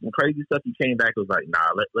got into some crazy stuff, you came back and was like,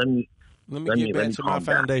 nah, let me get back to my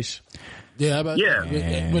foundation. Yeah, but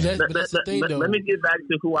that's the thing, though. Let me get back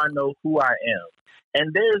to who I know, who I am.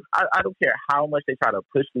 And I don't care how much they try to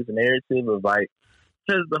push this narrative of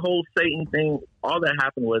because the whole Satan thing, all that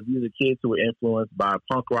happened was these are kids who were influenced by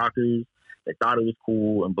punk rockers. They thought it was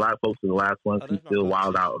cool, and black folks are the last ones who still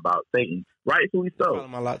wild out about Satan. Rightfully so.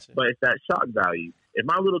 But it's that shock value. If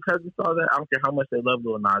my little cousin saw that, I don't care how much they love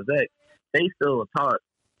Lil Nas X, they still taught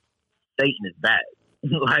Satan is bad.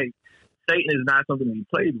 Like, Satan is not something to be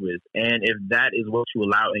played with. And if that is what you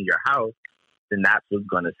allow in your house, then that's what's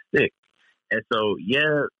going to stick. And so,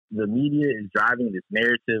 yeah, the media is driving this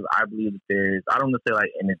narrative. I believe that there's, I don't want to say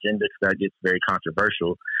like an agenda because that gets very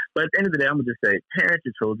controversial. But at the end of the day, I'm going to just say, parent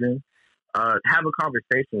your children, have a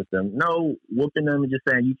conversation with them. No whooping them and just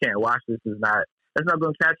saying you can't watch this is not, that's not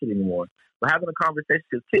going to catch it anymore. But having a conversation,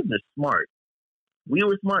 because kids are smart. We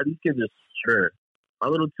were smart. These kids are sure. My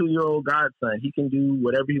little 2-year-old godson, he can do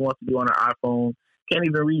whatever he wants to do on an iPhone. Can't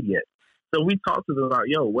even read yet. So we talk to them about,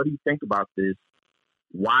 yo, what do you think about this?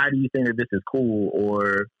 Why do you think that this is cool?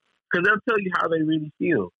 Or because they'll tell you how they really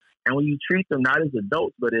feel. And when you treat them not as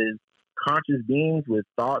adults, but as conscious beings with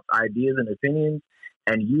thoughts, ideas, and opinions,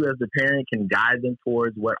 and you as the parent can guide them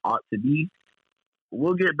towards what ought to be,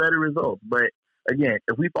 we'll get better results. But again,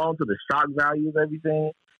 if we fall into the shock value of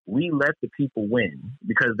everything, we let the people win,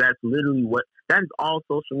 because that's literally that's all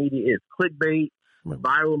social media is. Clickbait,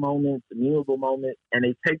 viral moments, memorable moments, and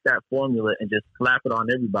they take that formula and just slap it on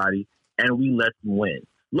everybody, and we let them win.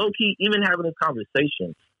 Low-key, even having this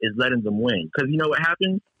conversation is letting them win. Because you know what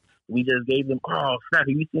happened? We just gave them, oh, snap, have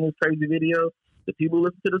you seen this crazy video? The people who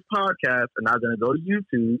listen to this podcast are now going to go to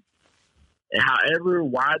YouTube, and however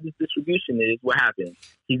wide this distribution is, what happens?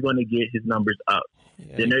 He's going to get his numbers up.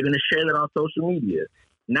 Yeah. Then they're going to share that on social media.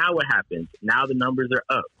 Now what happens? Now the numbers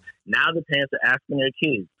are up. Now the parents are asking their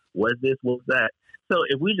kids, what's this, what's that? So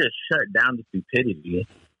if we just shut down the stupidity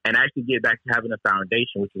and actually get back to having a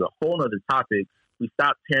foundation, which is a whole other topic, we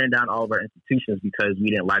stop tearing down all of our institutions because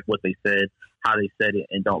we didn't like what they said, how they said it,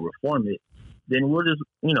 and don't reform it, then we'll just,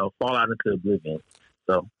 fall out into oblivion.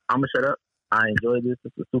 So I'm going to shut up. I enjoy this.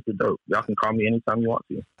 This is super dope. Y'all can call me anytime you want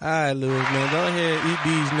to. All right, Lewis, man. Go ahead and eat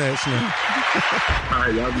these nuts, man. All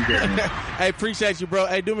right, y'all be good, man. Hey, appreciate you, bro.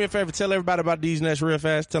 Hey, do me a favor. Tell everybody about These Nuts real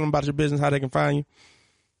fast. Tell them about your business, how they can find you.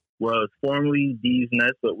 Well, it's formerly These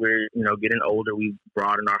Nuts, but we're, getting older. We've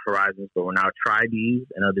broadened our horizons, so we're now Try These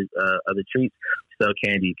and other treats. We sell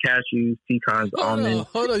candy, cashews, pecans, almonds.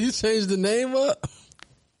 Hold on. You changed the name up?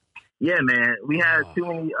 Yeah, man. We had too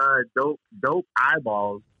many dope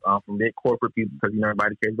eyeballs from big corporate people because,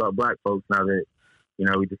 everybody cares about black folks now that,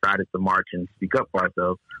 we decided to march and speak up for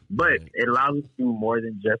ourselves. But it allows us to do more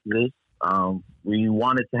than just this. We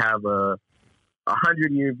wanted to have a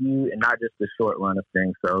 100-year view and not just the short run of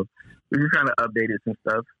things. So we just kind of updated some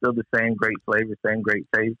stuff. Still the same great flavor, same great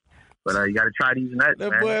taste. But you got to try these nuts, that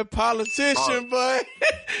man. Boy, a politician, boy.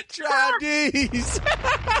 Try these.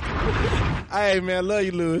 Hey, man, love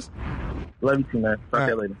you, Lewis. Love you too, man. Talk to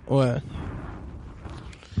you later. What?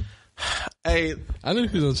 Hey, I knew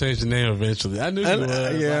he was gonna change the name eventually. I knew he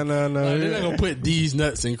was. Yeah, no. They're not gonna put These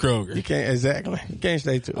Nuts in Kroger. You can't, exactly. You can't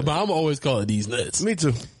stay to it. But I'm always call it These Nuts. Me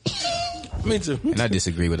too. Me too. And I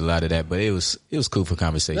disagree with a lot of that, but it was cool for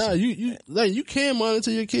conversation. Nah, you can monitor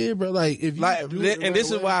your kid, bro. Like if you and this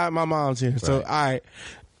is why my mom's here. Right. So, all right.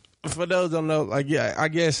 For those who don't know, I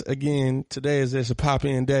guess, again, today is just a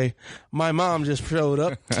pop-in day. My mom just showed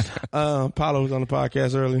up. Paula was on the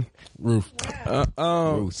podcast early. Ruth.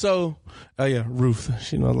 So, Ruth.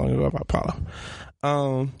 She no longer go about Paula.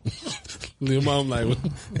 Your mom like,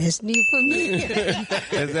 that's new for me.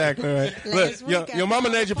 Exactly right. Look, your mama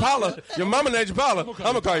named you Paula. Your mama named you Paula. I'm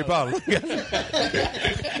gonna call you Paula.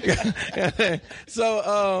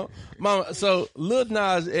 So, Mama, so Lil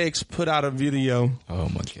Nas X put out a video. Oh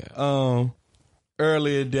my God.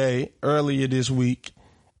 Earlier this week,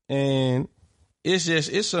 and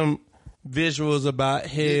it's some visuals about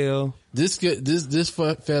hell. This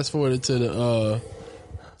fast forwarded to the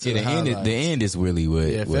the end is really what.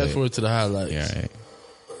 Yeah, fast forward to the highlights. Yeah,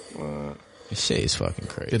 right. This shit is fucking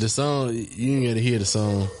crazy. The song, you ain't got to hear the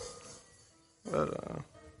song.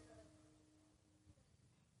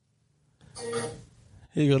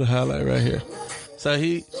 Here you go, the highlight right here.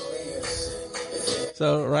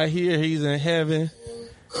 So right here, he's in heaven.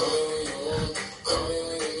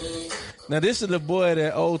 Now this is the boy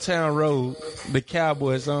that Old Town Road, the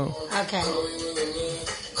cowboy song. Okay.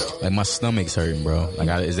 Like my stomach's hurting, bro. Like,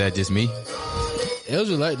 is that just me?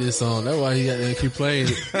 Elgin like this song. That's why he got to keep playing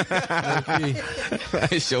it.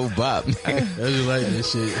 It's your bop. Elgin like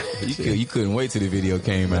this shit. You couldn't wait till the video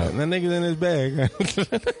came out. That nigga's in his bag.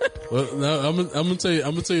 Well, no, I'm gonna tell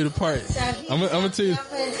you the part. So I'm gonna tell you.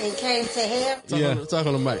 And came to hell. Talk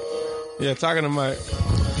on the mic. Yeah, talking to Mike.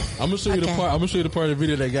 I'm gonna show you the part. I'm gonna show you the part of the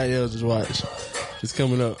video that guy Elgin just watched. It's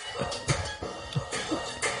coming up.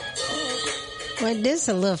 Well, this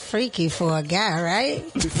a little freaky for a guy, right?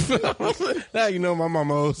 Now you know my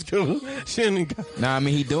mama old school. She ain't got- Nah, I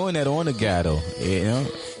mean, he doing that on a guy, though. You know?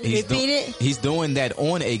 Repeat it? He's doing that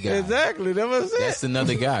on a guy. Exactly. That was it. That's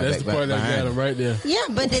another guy. That's the part that got him right there. Yeah,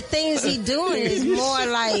 but the things he doing is more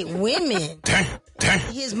like women.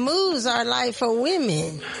 His moves are like for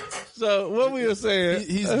women. So what we were saying?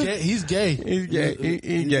 He's gay. He's gay. He's gay.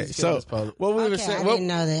 He's gay. So what we were Okay, saying? I didn't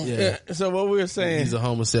know that. Yeah. So what we were saying? He's a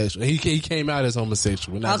homosexual. He came out as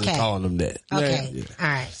homosexual. We're not just Okay. calling him that. Okay, Yeah. all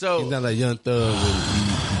right. So He's not like Young Thug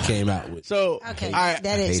when he came out with. so Okay, all right,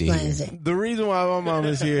 that explains it. the reason why my mom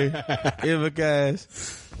is here is because,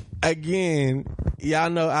 again, y'all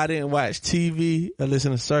know I didn't watch TV or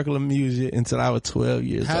listen to circular music until I was 12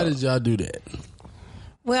 years How old. did y'all do that?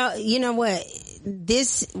 Well, you know what?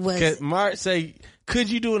 This was. Cause Mark say, could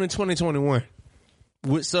you do it in 2021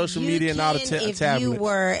 with social media and all the if tablets? you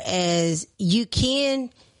were as you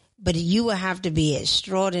can, but you will have to be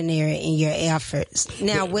extraordinary in your efforts.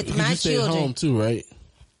 Now with my you stayed children, home too, right?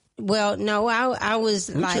 well, no, I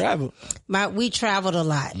was like traveled. we traveled a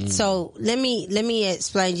lot. So let me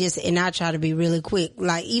explain just, and I'll try to be really quick.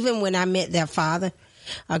 Like even when I met their father,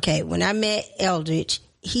 okay, when I met Eldridge,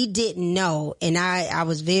 he didn't know, and I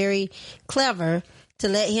was very clever to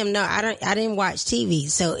let him know I didn't watch TV.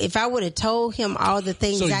 So if I would have told him all the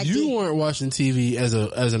things So I you did, weren't watching TV as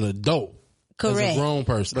an adult, as correct. a grown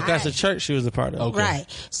person. But that's the church she was a part of. Okay. Right.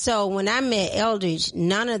 So when I met Eldridge,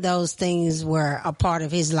 none of those things were a part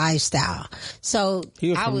of his lifestyle. So He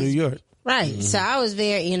was I from New York. Right. So I was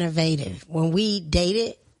very innovative. When we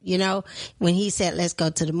dated, you know, when he said, let's go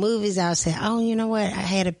to the movies, I would say, oh, you know what? I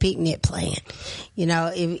had a picnic planned. You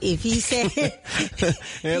know, if he said,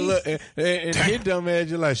 And look, and his dumb ass,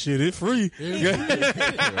 you're like, shit, it's free. I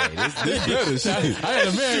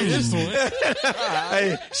had to marry this one.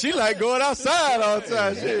 Hey, she like going outside all the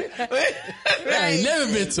time. Shit. I ain't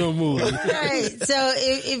never been to a movie. right. So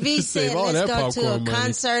if he Save said, all let's that go to a popcorn money.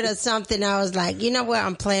 concert or something, I was like, you know what?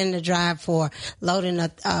 I'm planning to drive for loading a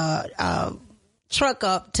truck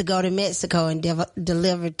up to go to Mexico and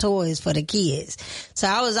deliver toys for the kids. So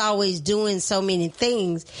I was always doing so many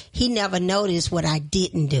things. He never noticed what I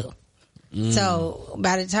didn't do. So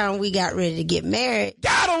by the time we got ready to get married,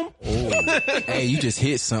 Got him. Hey, you just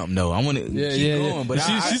hit something though. I want to keep going, but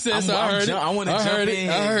She said so. I heard it. I want to I jump heard it. in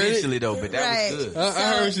I heard it. eventually though. But that was good. I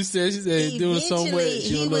heard what she said. She said doing so much. eventually,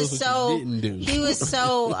 She don't know what you didn't do.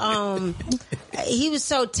 he was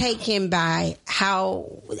so taken by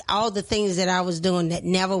how all the things that I was doing that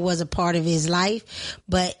never was a part of his life.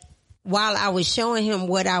 But while I was showing him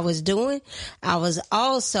what I was doing, I was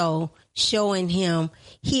also showing him,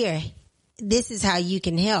 here, this is how you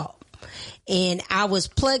can help. And I was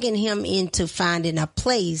plugging him into finding a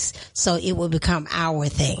place so it would become our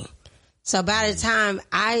thing. So by the time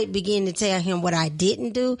I began to tell him what I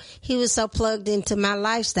didn't do, he was so plugged into my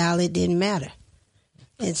lifestyle, it didn't matter.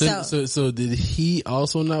 And So did he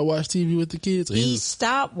also not watch TV with the kids? Or he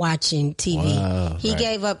stopped watching TV. Wow, he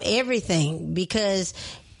gave up everything because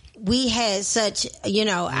we had such, you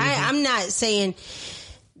know, I'm not saying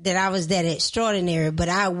that I was that extraordinary, but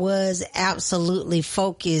I was absolutely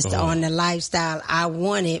focused on the lifestyle I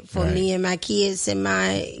wanted for me and my kids and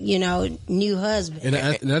my, you know, new husband.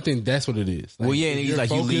 and I think that's what it is. Well, yeah, and he's you're like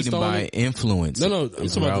you focused leading on by it. influence. No, I'm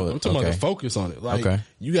talking about Okay. the focus on it. Like, Okay.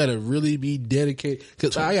 you got to really be dedicated.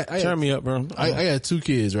 Cause I Turn me up, bro. I got 2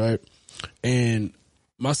 kids, right? And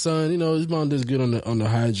my son, you know, his mom does good on the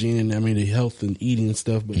hygiene and I mean the health and eating and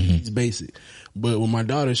stuff, but he's basic. But with my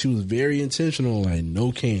daughter, she was very intentional, like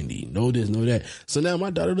no candy, no this, no that. So now my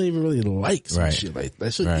daughter don't even really like some Right. shit like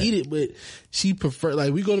that. She'll Right. eat it, but she prefer,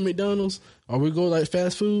 like we go to McDonald's or we go like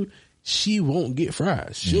fast food, she won't get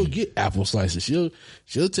fries. She'll get apple slices.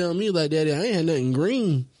 She'll tell me like, Daddy, I ain't had nothing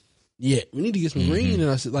green yet. We need to get some green. And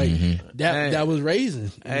I said like, that was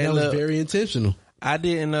raising. And Hey, that was look. very intentional. I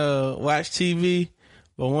didn't watch TV,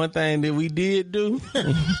 but one thing that we did do,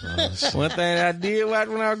 one thing I did watch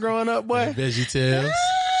when I was growing up, boy, VeggieTales.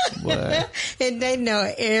 boy. And they know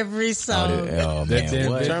every song. Oh That man,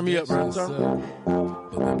 damn what? Turn me up, bro. Turn me up.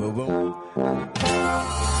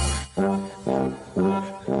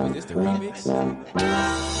 Is this the remix?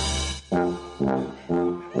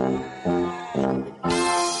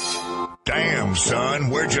 Damn, son,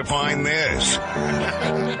 where'd you find this?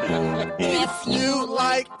 If you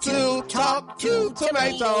like to talk to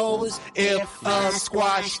tomatoes, if a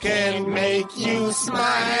squash can make you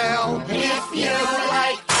smile, if you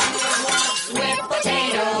like to walk with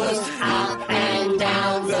potatoes up and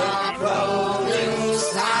down the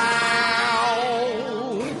produce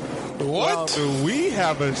aisle. What? Do we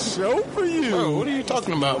have a show for you? Bro, what are you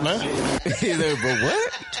talking about, man? But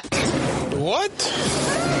what? What?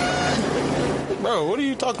 Bro, what are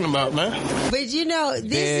you talking about, man? But you know,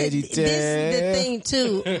 this is the thing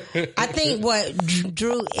too. I think what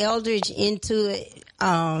drew Eldridge into it,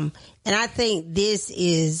 and I think this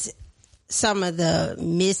is some of the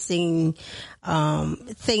missing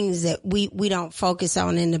things that we don't focus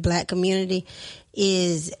on in the black community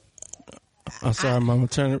is. I'm sorry, Mama.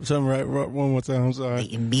 Turn right one more time. I'm sorry.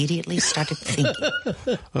 They immediately started thinking.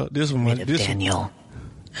 This one, this Daniel. one.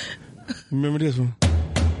 Remember this one?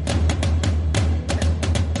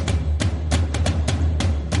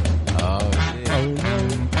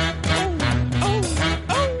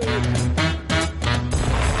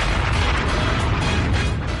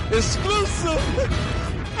 Exclusive.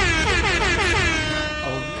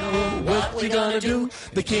 What we gonna do?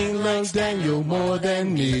 The king loves Daniel more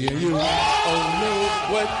than me and you. Oh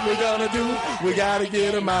no, what we gonna do? We gotta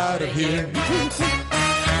get him out of here.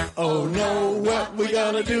 Oh no, what we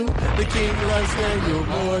gonna do? The king loves Daniel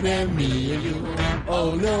more than me and you.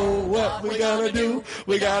 Oh no, what we gonna do?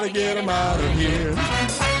 We gotta get him out of here.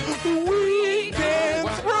 We can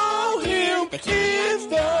throw him in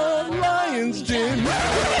the lion's den.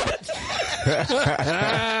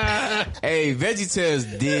 Hey,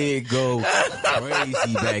 VeggieTales did go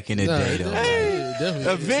crazy back in the day, though. Hey,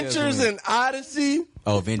 Adventures in Odyssey.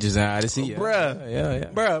 Oh, Adventures in Odyssey, yeah.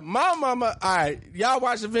 Bruh. Bruh, my mama, alright, y'all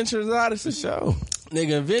watch Adventures in Odyssey? Show.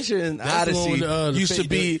 Nigga, Adventure in Odyssey used to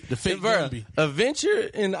be the fake bruh, Gumby. Adventure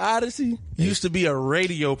in Odyssey used to be a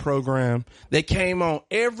radio program that came on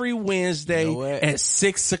every Wednesday at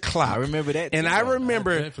 6 o'clock. I remember that. And too. I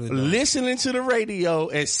remember definitely know. listening to the radio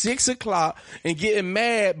at 6 o'clock and getting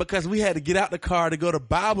mad because we had to get out the car to go to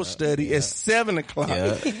Bible study at 7 o'clock.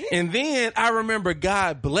 Yeah. And then I remember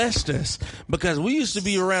God blessed us because we used to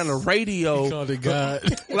be around the radio. Called it God.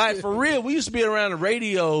 Like, for real, we used to be around the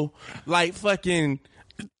radio like fucking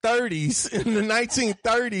 30s, in the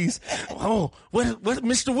 1930s. Oh, what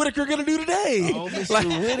Mr. Whitaker gonna do today? Oh, Mr. Like,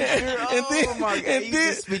 Whitaker. Oh, my God. You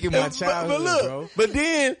just speaking my childhood, but look, bro. But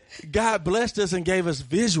then God blessed us and gave us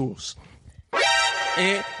visuals.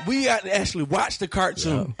 And we got to actually watch the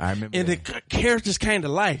cartoon. Yeah, I remember and that. the characters came to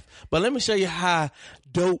life. But let me show you how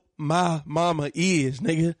dope my mama is,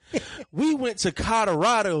 nigga. We went to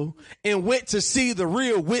Colorado and went to see the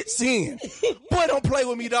real Wits End. Boy, don't play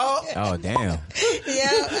with me, dog. Oh, damn. Yeah,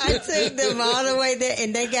 I took them all the way there,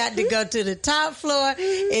 and they got to go to the top floor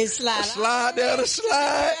and slide Down the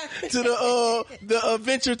slide to the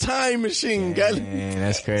Adventure Time Machine. Man,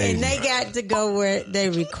 that's crazy. And they got to go where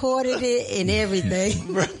they recorded it and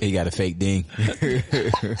everything. He got a fake ding.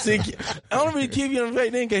 See, I don't really keep you on the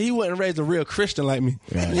fake thing because he wasn't raised a real Christian like me.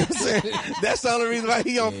 Right. You know what I'm saying? That's the only reason why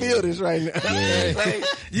he don't feel this right now. Yeah. Like,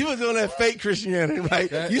 you was doing that fake Christianity,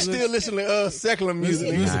 right? You still listen to secular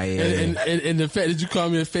music. Nah, yeah. And the fact that you call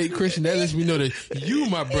me a fake Christian, that lets me know that you,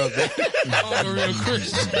 my brother, are a real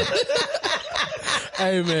Christian.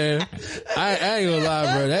 Hey man, I ain't gonna lie,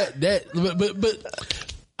 bro.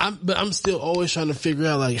 I'm still always trying to figure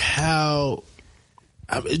out like how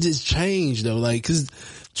it just changed though. Like, cause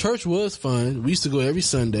church was fun. We used to go every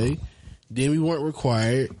Sunday. Then we weren't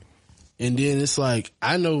required. And then it's like,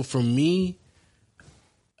 I know for me,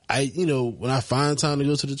 when I find time to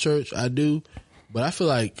go to the church, I do. But I feel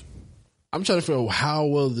like I'm trying to figure out how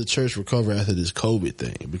will the church recover after this COVID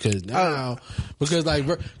thing. Because now,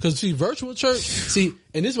 see, virtual church,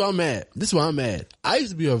 and this is why I'm mad. I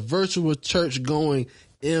used to be a virtual church going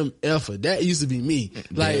MF. That used to be me.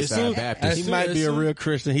 Like, as soon, He might be a real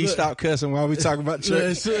Christian. He stopped cussing while we talk about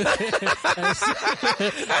church.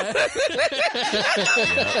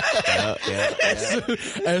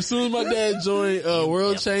 As soon as my dad joined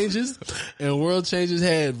World Changes, and World Changes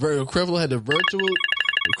had Creflo had the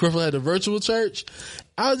virtual church,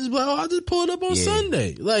 I was just like, I'll just pull it up on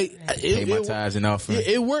Sunday. Like, Pay my tithes and offering.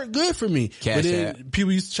 it worked good for me. Cash but then app.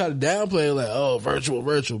 people used to try to downplay it, like, oh,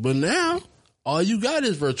 virtual. But now, all you got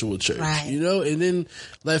is virtual church, Right. And then,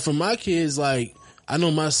 like, for my kids, like, I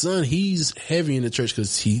know my son, he's heavy in the church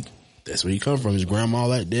because that's where he come from. His grandma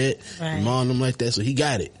like that, Right. his mom and them like that, so he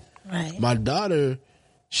got it. Right. My daughter,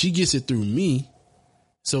 she gets it through me,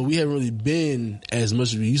 so we haven't really been as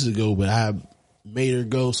much as we used to go, but I made her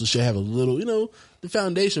go so she'll have a little, the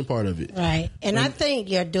foundation part of it. Right. And I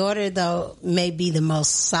think your daughter, though, may be the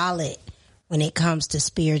most solid when it comes to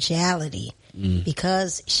spirituality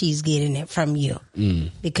because she's getting it from you.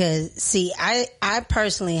 Because, see, I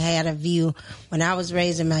personally had a view when I was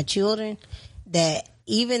raising my children that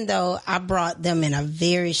even though I brought them in a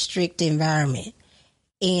very strict environment,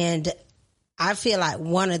 and I feel like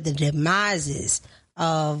one of the demises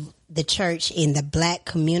of the church in the black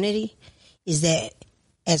community is that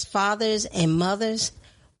as fathers and mothers,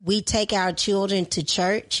 we take our children to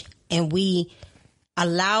church and we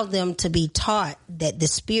allow them to be taught that the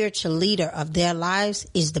spiritual leader of their lives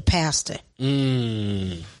is the pastor.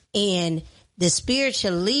 And the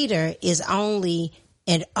spiritual leader is only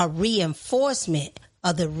a reinforcement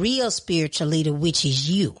of the real spiritual leader, which is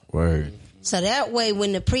you. Word. So that way,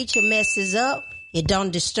 when the preacher messes up, it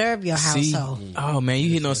don't disturb your household. Oh man, you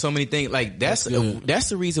hitting on so many things. Like that's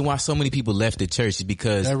the reason why so many people left the church, is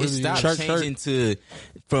because That really it stopped changing to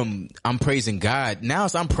from I'm praising God. Now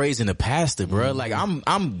it's I'm praising the pastor, bro. Like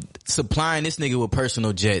I'm supplying this nigga with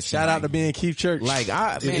personal jets. Shout out to being Keith Church. Like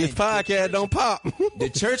man, this podcast don't pop. The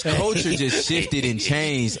church culture just shifted and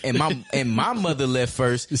changed, and my mother left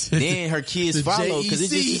first, then her kids followed, because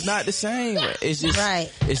it's just not the same. It's just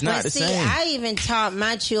Right. It's not But the see, same. I even taught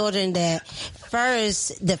my children that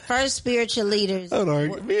the first spiritual leaders. Hold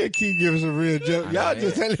on, me and Keith give us a real joke. Y'all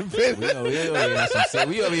just tell him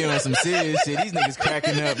We over here on some serious shit. These niggas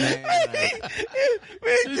cracking up, man. Like,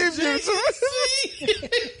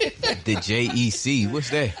 the JEC, what's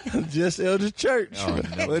that? Just Elder Church. Oh,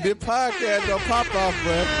 no. But this podcast gonna pop off,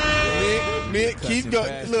 bro. Me and Keith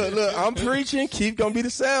look, I'm preaching. Keith gonna be the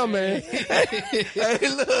sound man. Hey,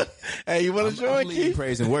 look. Hey, you wanna join, Keith?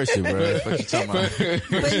 Praise and worship, bro. What you talking about?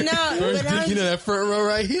 But no, but You know that front row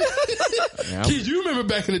right here? Yeah, Keith, you remember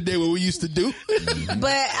back in the day what we used to do?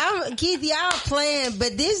 Keith, y'all playing,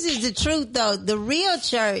 but this is the truth though. The real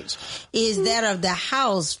church is that of the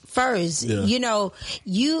house first. Yeah. You know,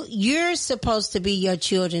 you're supposed to be your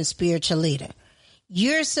children's spiritual leader.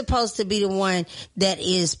 You're supposed to be the one that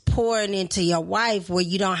is pouring into your wife, where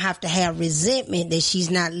you don't have to have resentment that she's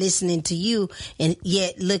not listening to you and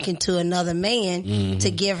yet looking to another man to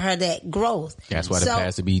give her that growth. That's why the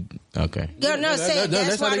pastor be okay.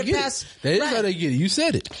 That's why the pastor. That is Right. how they get it. You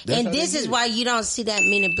said it. That's And how this they is get why you don't see that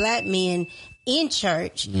many black men in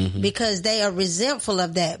church, because they are resentful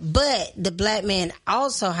of that. But the black men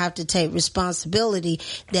also have to take responsibility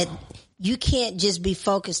that you can't just be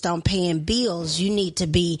focused on paying bills. You need to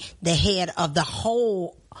be the head of the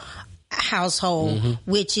whole household,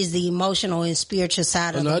 which is the emotional and spiritual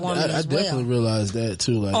side of the woman I as well. definitely realized that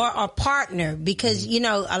too. Like, Or a partner, because you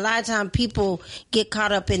know a lot of time people get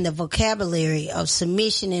caught up in the vocabulary of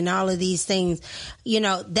submission and all of these things. You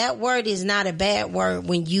know, that word is not a bad word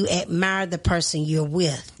when you admire the person you're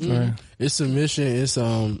with. it's submission. It's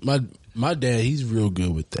my dad. He's real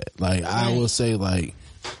good with that. Like I will say, like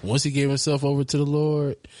once he gave himself over to the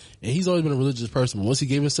Lord, and he's always been a religious person, but once he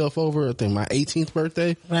gave himself over, I think my 18th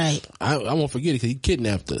birthday, Right. I won't forget it because he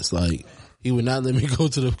kidnapped us. Like he would not let me go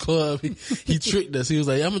to the club. He tricked us. He was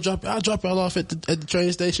like, I'll drop y'all off at the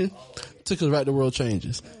train station. Took us right to World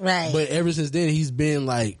Changes. Right. But ever since then, he's been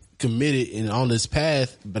like committed and on this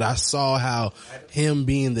path. But I saw how him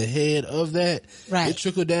being the head of that, Right. it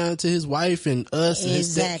trickled down to his wife and us and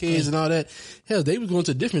his stepkids and all that. Hell, they was going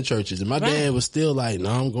to different churches, and my dad was still like,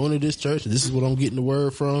 "No, I'm going to this church. This is what I'm getting the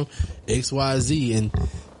word from, XYZ." And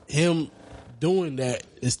him doing that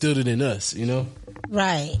instilled it in us, you know.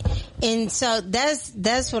 Right. And so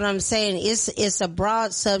that's what I'm saying. It's a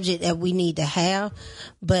broad subject that we need to have,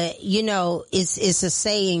 but you know, it's a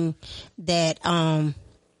saying that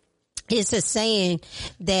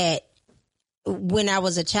when I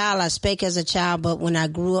was a child, I spake as a child, but when I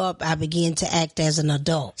grew up, I began to act as an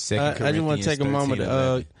adult. I just want to take a moment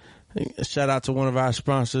to shout out to one of our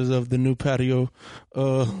sponsors of the new patio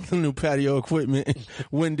equipment,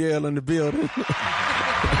 Wendell in the building.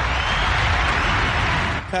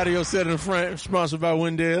 Patio set in the front, sponsored by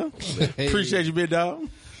Wendell. Appreciate you, big dog.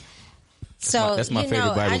 So That's my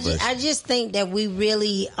favorite Bible verse. I just think that we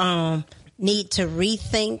really need to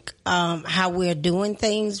rethink how we're doing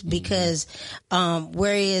things, because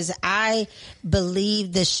whereas I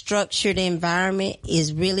believe the structured environment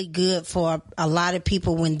is really good for a lot of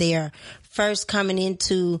people when they're first coming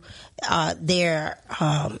into their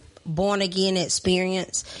born again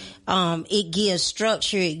experience, it gives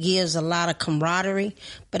structure, it gives a lot of camaraderie.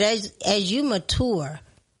 But as you mature,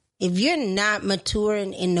 if you're not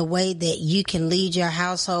maturing in the way that you can lead your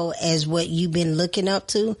household as what you've been looking up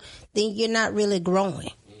to, then you're not really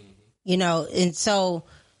growing, you know. And so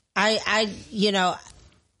I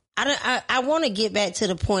want to get back to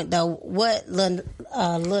the point though. What Lil Nas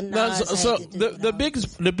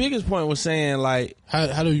the biggest point was saying, like,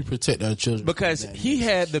 How do we protect our children? because he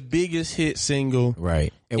had the biggest hit single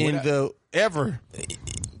Right. in the ever.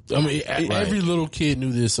 I mean, every little kid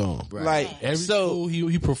knew this song. Like Every school,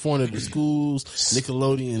 he performed at the schools,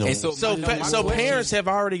 Nickelodeon. And So parents have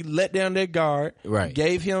already let down their guard, Right.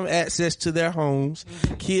 gave him access to their homes.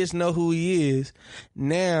 Kids know who he is.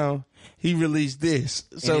 Now he released this.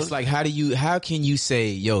 So and it's like, how can you say,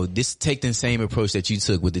 yo, take the same approach that you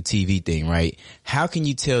took with the TV thing, right? How can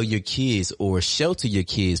you tell your kids or shelter your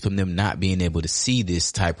kids from them not being able to see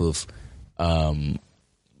this type of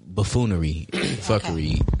buffoonery,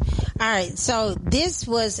 fuckery? All right. So this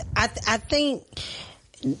was, I think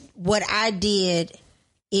what I did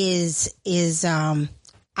is I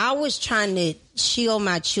was trying to shield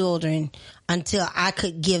my children until I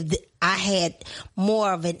could I had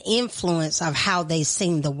more of an influence of how they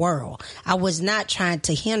seen the world. I was not trying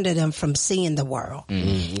to hinder them from seeing the world.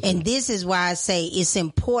 Mm-hmm. And this is why I say it's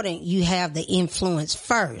important you have the influence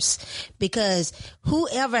first, because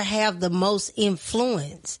whoever have the most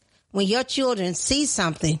influence, when your children see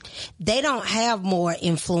something, they don't have more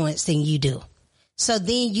influence than you do. So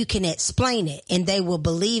then you can explain it and they will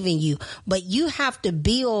believe in you. But you have to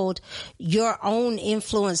build your own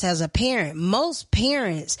influence as a parent. Most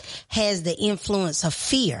parents has the influence of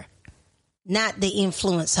fear, not the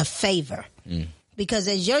influence of favor. Because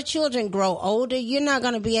as your children grow older, you're not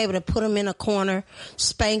going to be able to put them in a corner,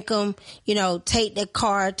 spank them, take their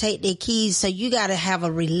car, take their keys. So you got to have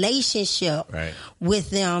a relationship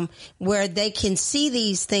with them where they can see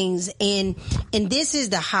these things. And this is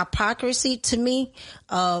the hypocrisy to me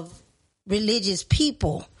of religious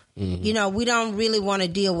people. Mm-hmm. We don't really want to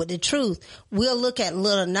deal with the truth. We'll look at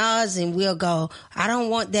Lil Nas and we'll go, I don't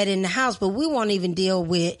want that in the house, but we won't even deal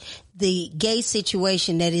with the gay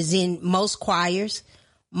situation that is in most choirs,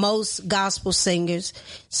 most gospel singers.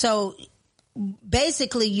 So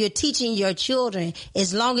basically you're teaching your children,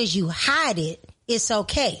 as long as you hide it, it's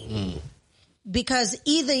okay. Because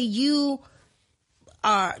either you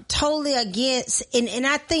are totally against, and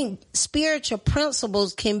I think spiritual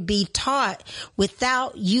principles can be taught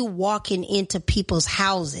without you walking into people's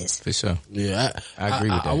houses. For sure. Yeah, I agree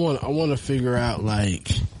with that. I want to figure out, like,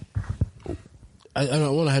 I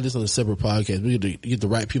want to have this on a separate podcast. We get the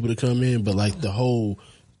right people to come in, but like the whole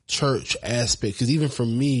church aspect, because even for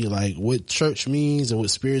me, like what church means and what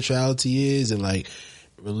spirituality is and like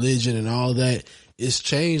religion and all that, it's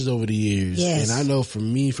changed over the years. Yes. And I know for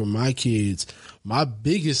me, for my kids, my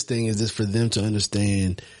biggest thing is just for them to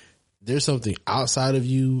understand there's something outside of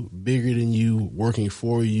you, bigger than you, working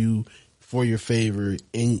for you, for your favor.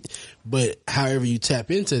 But however you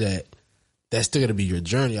tap into that, that's still going to be your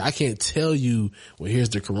journey. I can't tell you, well, here's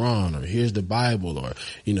the Quran or here's the Bible or,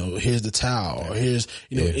 here's the Tao or here's,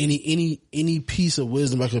 any piece of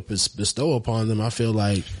wisdom I could bestow upon them. I feel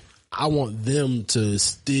like I want them to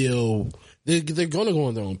still, they're going to go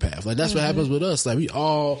on their own path. Like that's what happens with us. Like we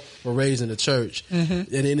all were raised in the church. At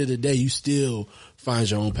the end of the day, you still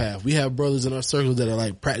find your own path. We have brothers in our circles that are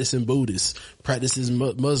like practicing Buddhists, practicing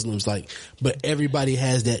Muslims, but everybody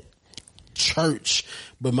has that church.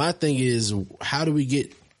 But my thing is, how do we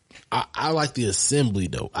get, I like the assembly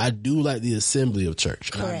though. I do like the assembly of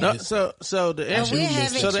church. No, so the answer, we're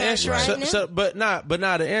having church right now. but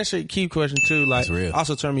the answer, key question too, like real.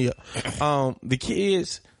 Also turn me up. The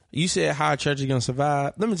kids, you said how church is gonna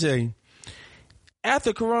survive. Let me tell you,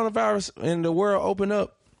 after coronavirus and the world open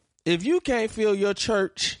up, if you can't fill your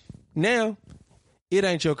church now, it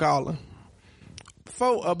ain't your calling.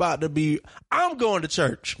 Folk about to be, I'm going to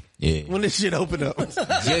church. Yeah. When this shit open up.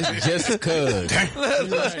 just cause.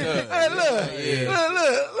 Look,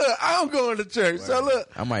 I'm going to church. Right. So look,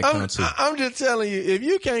 I might come too. I'm just telling you, if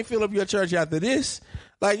you can't fill up your church after this,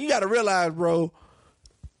 like you got to realize, bro,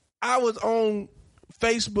 I was on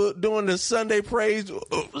Facebook doing the Sunday praise,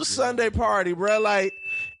 Sunday party, bro. Like,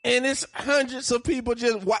 and it's hundreds of people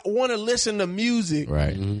just want to listen to music.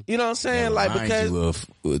 Right. You know what I'm saying? Like, because you of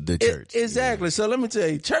the church. Exactly. Yeah. So let me tell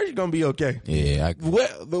you, church is going to be okay. Yeah.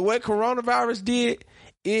 What coronavirus did,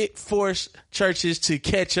 it forced churches to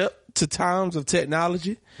catch up to times of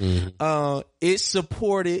technology. It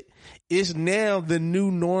supported, it's now the new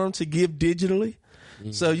norm to give digitally.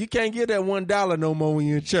 So you can't get that $1 no more when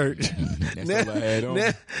you're in church. That's all I had on.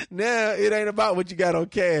 Now it ain't about what you got on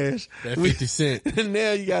cash. That 50 cents.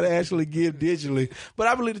 Now you got to actually give digitally. But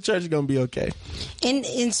I believe the church is going to be okay. And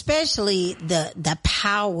especially the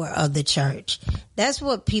power of the church. That's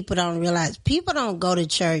what people don't realize. People don't go to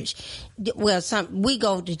church. Well, we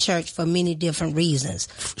go to church for many different reasons.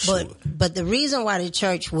 But the reason why the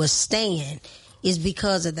church will stand is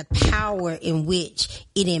because of the power in which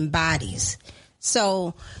it embodies.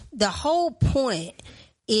 So the whole point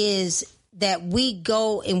is that we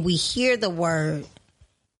go and we hear the word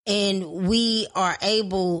and we are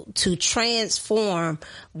able to transform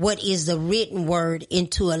what is the written word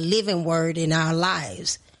into a living word in our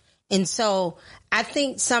lives. And so I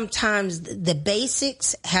think sometimes the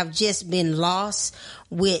basics have just been lost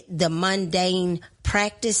with the mundane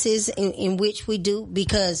practices in which we do,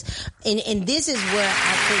 because, and this is where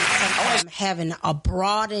I think sometimes having a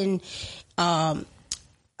broadened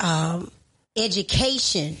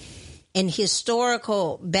education and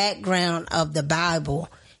historical background of the Bible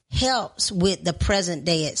helps with the present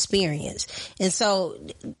day experience. And so,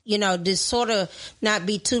 you know, to sort of not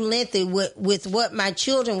be too lengthy with what my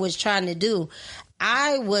children was trying to do,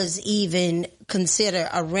 I was even considered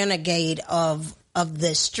a renegade of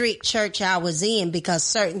the strict church I was in, because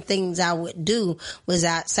certain things I would do was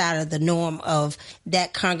outside of the norm of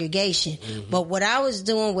that congregation. Mm-hmm. But what I was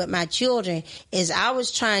doing with my children is I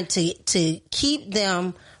was trying to keep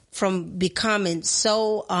them from becoming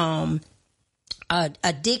so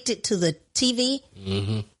addicted to the TV,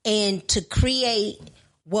 mm-hmm. and to create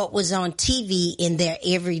what was on TV in their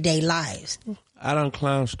everyday lives. I done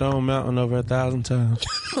climbed Stone Mountain over 1,000 times.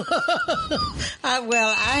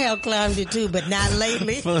 I have climbed it too, but not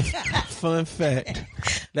lately. Fun fact.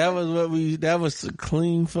 That was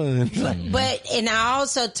clean fun. And I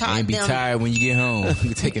also taught them. And be tired when you get home. You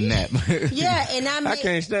can take a nap. Yeah, and I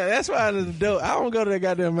can't stand. That's why as an adult, I don't go to that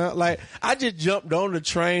goddamn mountain. Like, I just jumped on the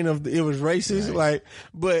train of it was racist. Right. Like,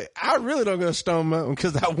 but I really don't go to Stone Mountain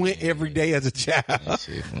because I went every day as a child.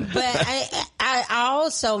 But I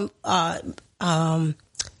also,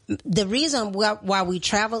 the reason why we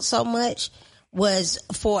traveled so much was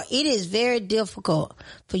for it is very difficult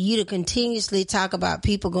for you to continuously talk about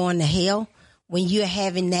people going to hell when you're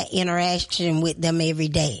having that interaction with them every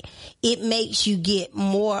day. It makes you get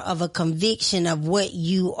more of a conviction of what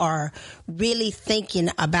you are really thinking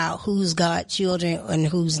about who's God's children and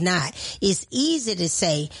who's not. It's easy to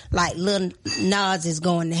say, like, Lil Nas is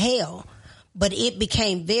going to hell. But it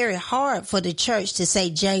became very hard for the church to say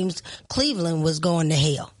James Cleveland was going to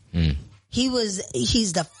hell. Mm.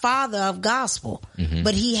 He's the father of gospel, mm-hmm.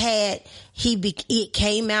 but it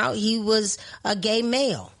came out he was a gay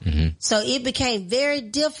male. Mm-hmm. So it became very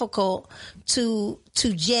difficult to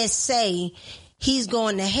just say he's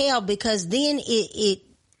going to hell, because then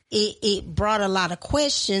it brought a lot of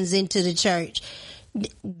questions into the church.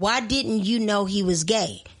 Why didn't you know he was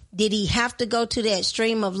gay? Did he have to go to that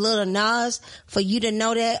stream of Lil Nas for you to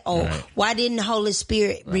know that? Or right. Why didn't the Holy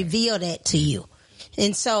Spirit reveal that to you?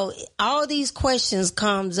 And so all these questions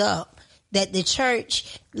comes up that the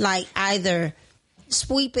church like either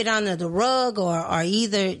sweep it under the rug or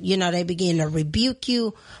either, you know, they begin to rebuke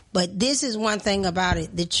you. But this is one thing about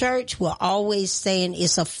it. The church will always say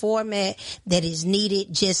it's a format that is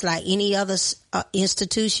needed just like any other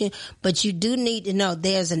institution. But you do need to know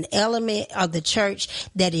there's an element of the church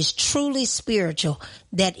that is truly spiritual,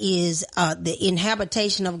 that is the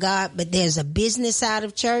inhabitation of God. But there's a business side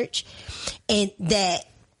of church, and that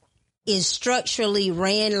is structurally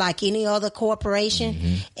ran like any other corporation.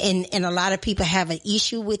 Mm-hmm. And a lot of people have an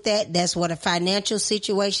issue with that. That's where the financial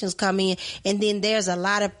situations come in. And then there's a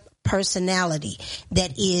lot of personality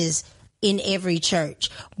that is in every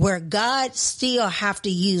church, where God still have to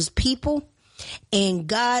use people, and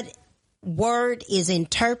God's word is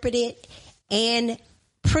interpreted and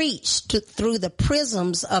preached through the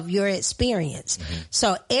prisms of your experience. Mm-hmm.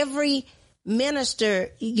 So every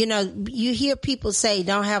minister, you know, you hear people say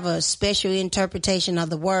don't have a special interpretation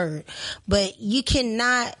of the word, but you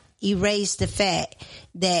cannot erase the fact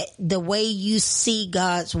that the way you see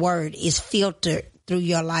God's word is filtered through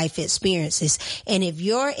your life experiences. And if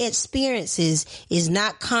your experiences is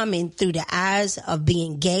not coming through the eyes of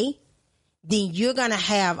being gay, then you're going to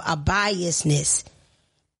have a biasness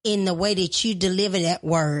in the way that you deliver that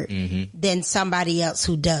word mm-hmm. than somebody else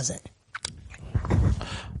who doesn't.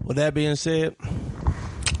 With that being said,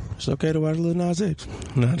 it's okay to watch Lil Nas X.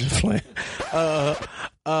 No, I'm just playing.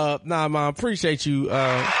 Mom, appreciate you for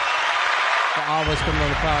always coming on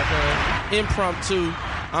the podcast. Impromptu.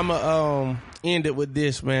 I'ma end it with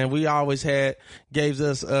this, man. She always gave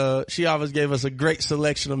us a great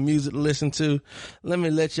selection of music to listen to. Let me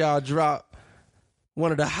let y'all drop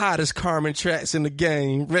one of the hottest Carmen tracks in the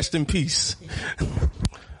game. Rest in peace.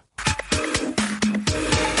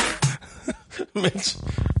 Mitch.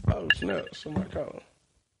 Oh snap! Somebody called.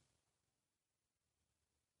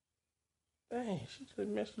 Dang, she just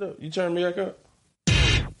messed it up. You turn me back up.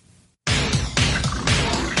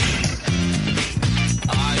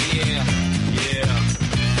 Yeah.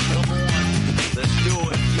 Come on, let's do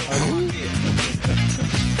it.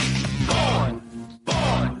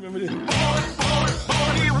 Born. Remember this? Born.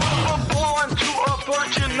 He was born to a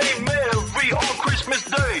virgin named Mary on Christmas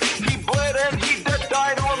Day.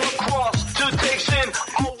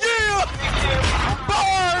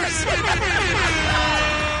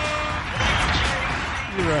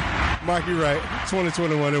 Mark, you right.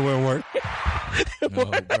 2021, it wouldn't work. No, bro.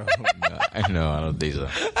 No, I don't think so.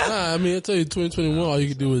 Nah, I mean, I tell you, 2021, all you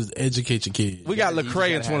can do is educate your kids. We got You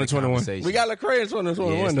Lecrae in just gotta have a 2021. conversation. We got Lecrae in Yeah,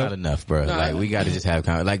 2021, it's though. not enough, bro. Like, we got to just have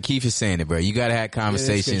like Keith is saying it, bro. You got to have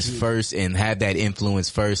conversations first and have that influence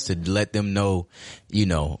first to let them know, you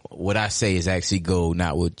know, what I say is actually gold,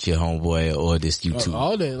 not what your homeboy or this YouTube.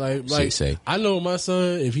 All that, like say. I know my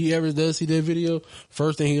son, if he ever does see that video,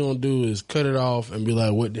 first thing he gonna do is cut it off and be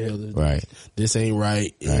like, what the hell is this? Right. This ain't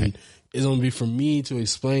right. And it's gonna be for me to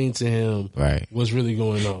explain to him what's really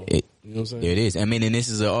going on. You know what I'm saying? It is. I mean, and this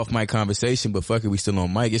is an off mic conversation, but fuck it, we still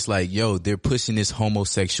on mic. It's like, yo, they're pushing this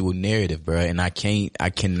homosexual narrative, bro, and I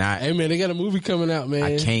cannot. Hey man, they got a movie coming out,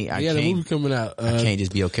 man. They got a movie coming out. I can't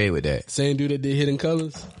just be okay with that. Same dude that did Hidden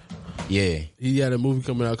Colors. Yeah. He got a movie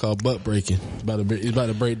coming out called Butt Breaking. It's about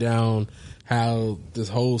to break down how this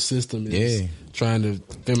whole system is trying to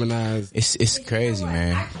feminize. It's crazy,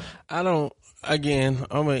 man. Again,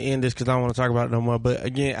 I'm going to end this because I don't want to talk about it no more. But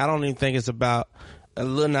again, I don't even think it's about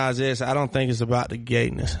Lil Nas X. I don't think it's about the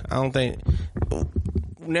gayness. I don't think.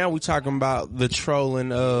 Now we're talking about the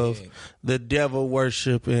trolling of the devil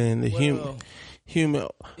worship and the human.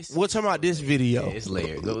 We're talking about this video. Yeah, it's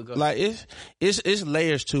layered. Go. Like it's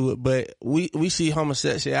layers to it, but we see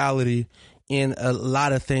homosexuality in a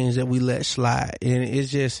lot of things that we let slide, and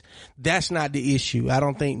it's just that's not the issue. I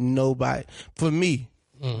don't think nobody. For me,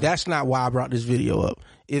 that's not why I brought this video up.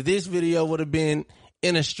 If this video would have been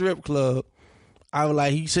in a strip club, I would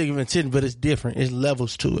like, he's taking attention, but it's different. It's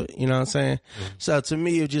levels to it. You know what I'm saying? So to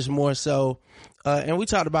me, it's just more so, and we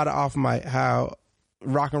talked about it off mic, how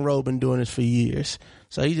rock and roll been doing this for years.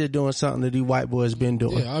 So he's just doing something that these white boys been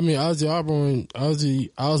doing. Yeah, I mean, Osbourne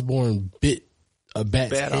bit a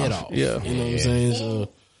bat's head off. Yeah. You know what I'm saying?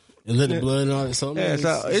 So, and let the blood and all that. So, Yeah,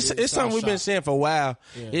 so it's something we've been saying for a while.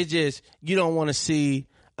 Yeah. It's just, you don't want to see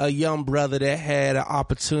a young brother that had an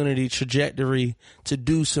opportunity, trajectory to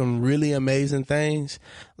do some really amazing things.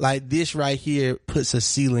 Like this right here puts a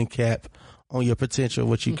ceiling cap on your potential,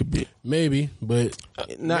 what you could be. Maybe, but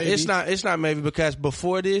it's not maybe, because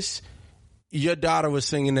before this, your daughter was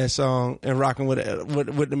singing that song and rocking with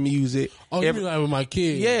the music. Oh, you mean like with my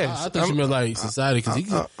kid? Yeah, I thought you meant like society, because he's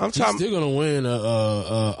still gonna win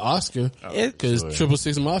a Oscar because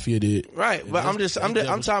 666 Mafia did. Right, but I'm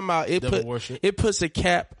talking about it puts a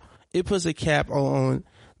cap on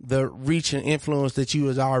the reach and influence that you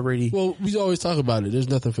was already. Well, we always talk about it. There's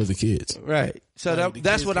nothing for the kids, right? So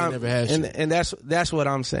that's what I'm, and that's what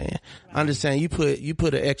I'm saying. I'm just saying you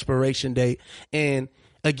put an expiration date, and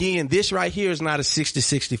again, this right here is not a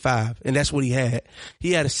 60-65, and that's what he had.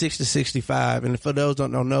 He had a 60-65, and for those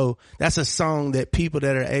don't know, that's a song that people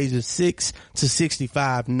that are ages 6 to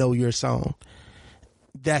 65 know your song.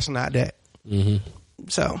 That's not that. Mm-hmm.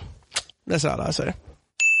 So that's all I say.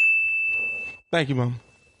 Thank you, Mom.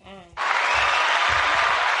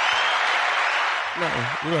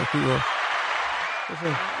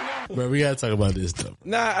 Bro, we gotta talk about this stuff.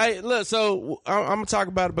 Look, so I'm gonna talk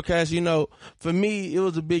about it because, you know, for me, it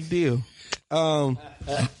was a big deal. It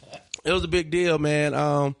was a big deal, man.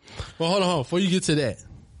 Well, hold on, before you get to that,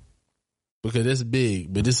 because that's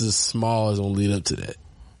big, but this is small. It's gonna lead up to that.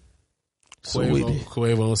 Quavo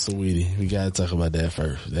and Saweetie. We gotta talk about that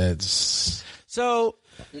first. That's so.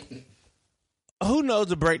 Who knows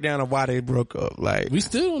the breakdown of why they broke up? Like, we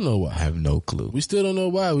still don't know why. I have no clue. We still don't know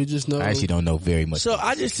why. We just know. I actually don't know very much. So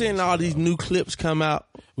I just seen all these new clips come out.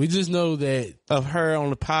 We just know that of her on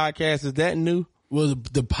the podcast. Is that new? Well,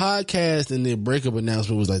 the podcast and the breakup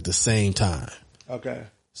announcement was like the same time. Okay.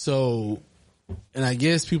 So, and I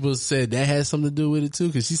guess people said that had something to do with it too,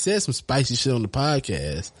 because she said some spicy shit on the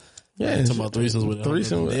podcast. Yeah, talking about threesomes with a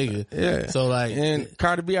nigga. Yeah. So like, and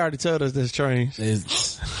Cardi B already told us that's strange.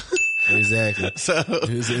 Exactly. So,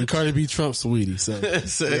 and Cardi B Trump Saweetie.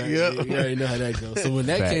 So, you already know how that goes. So when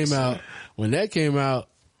that came out,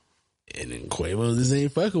 and then Quavo just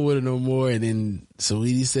ain't fucking with her no more, and then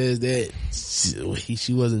Saweetie says that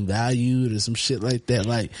she wasn't valued or some shit like that.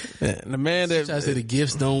 Like, the man that I said the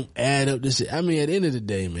gifts don't add up to shit. I mean, at the end of the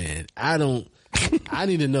day, man, I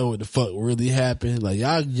need to know what the fuck really happened. Like,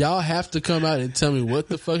 y'all have to come out and tell me what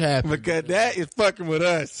the fuck happened. Because that is fucking with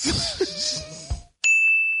us.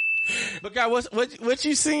 Because what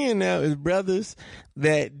you seeing now is brothers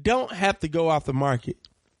that don't have to go off the market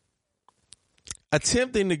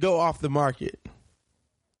attempting to go off the market.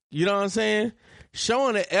 You know what I'm saying?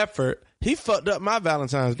 Showing the effort. He fucked up my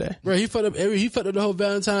Valentine's Day. Bro, he fucked up the whole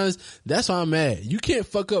Valentine's. That's why I'm mad. You can't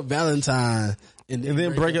fuck up Valentine and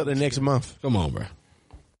then break up the next month. Come on, bro.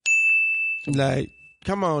 Like,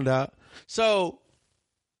 come on, dog. So,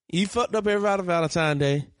 you fucked up everybody Valentine's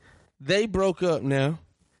Day. They broke up now.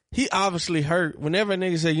 he obviously hurt. Whenever a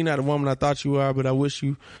nigga say, "You're not the woman I thought you are, but I wish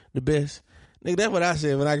you the best," nigga, that's what I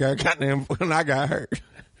said when I got hurt.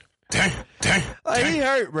 Like, he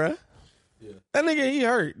hurt, bruh. Yeah. That nigga, he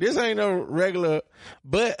hurt. This ain't no regular.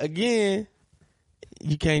 But again,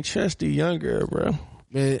 you can't trust the young girl, bro.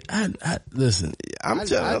 Man, I listen.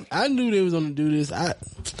 I knew they was gonna do this. Matter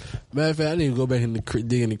of fact, I need to go back and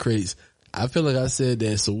dig in the crates. I feel like I said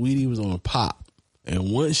that Saweetie was on pop,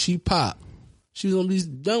 and once she popped, she was gonna be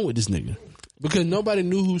done with this nigga because nobody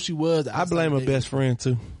knew who she was. I blame her best friend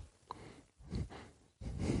too.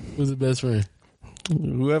 Who's the best friend?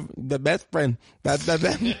 Whoever the best friend.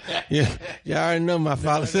 Yeah, y'all already know my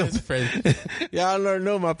policy. Y'all already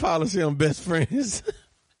know my policy on best friends.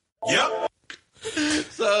 Yep.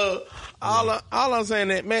 So all I'm saying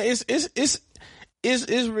that, man,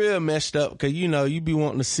 it's real messed up because you be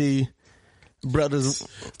wanting to see brothers.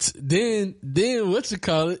 Then what you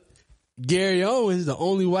call it? Gary Owens, the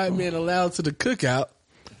only white man allowed to the cookout.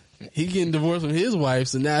 He getting divorced from his wife,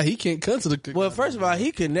 so now he can't come to the cookout. Well, first of all,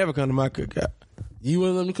 he could never come to my cookout. You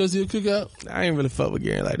wouldn't let him come to your cookout? I ain't really fuck with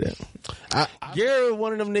Gary like that. Gary was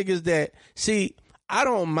one of them niggas that, see, I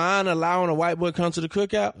don't mind allowing a white boy to come to the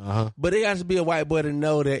cookout, but it has to be a white boy to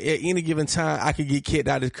know that at any given time I could get kicked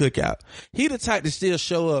out of the cookout. He the type to still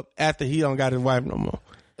show up after he don't got his wife no more.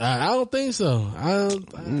 I don't think so.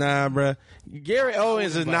 Nah, bruh. Gary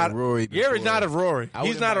Owens is not. Gary's not a Rory.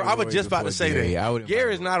 He's not. I was just about to say that.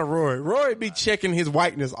 Gary's not a Rory. Rory be checking his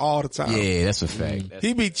whiteness all the time. Yeah, that's a fact.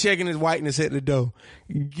 He be checking his whiteness at the door.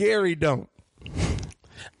 Gary don't.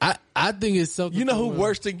 I think it's something. You know who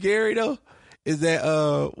worse than Gary though? Is that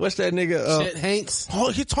what's that nigga? Chet Hanks.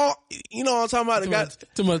 Oh, he talk. You know what I'm talking about?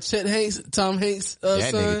 The guy, Chet Hanks, Tom Hanks,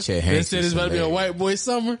 that son. Nigga Chet Hanks. They said it's about to be a white boy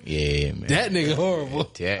summer. Yeah, man. That nigga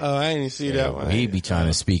horrible. I ain't even see that one. He be trying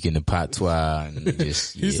to speak in the patois and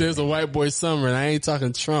just. He says a white boy summer, and I ain't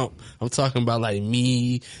talking Trump. I'm talking about like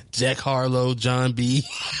me, Jack Harlow, John B.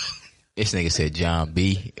 This nigga said John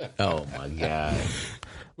B. Oh my god.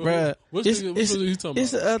 Bruh,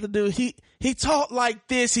 it's the other dude. He talked like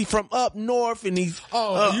this. He from up north, and he's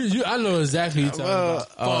I know exactly who you talking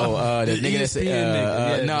about. The nigga that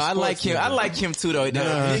said I like him. I like him too though.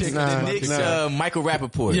 The Knicks, Michael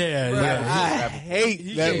Rappaport. I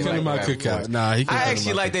hate that nigga in my cookout. Nah, he I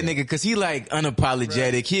actually like that nigga because he like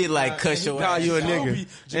unapologetic. He like cuss your ass. You a nigga.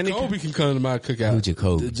 Jacoby can come to my cookout. Who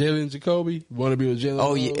Jacoby? Jalen Jacoby. Want to be with Jalen?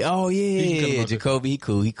 Oh yeah. Jacoby, he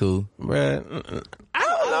cool. Bruh. I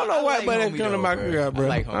don't know why, but they come to my cookout, bro.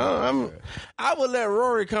 I would let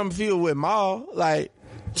Rory come field with Maul, like,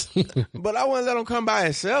 but I wouldn't let him come by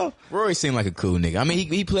himself. Rory seemed like a cool nigga. I mean,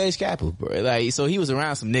 he plays Capital, bro. Like, so he was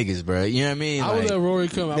around some niggas, bro. You know what I mean? I would let Rory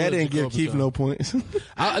come. That didn't give Keith no points.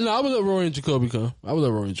 I would let Rory and Jacoby come. I would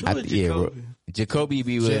let Rory and Jacoby. Jacoby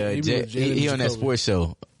be with he on that sports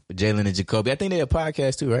show. Jalen and Jacoby. I think they have a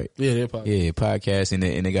podcast too, right? Yeah, they're a podcast. Yeah, podcast,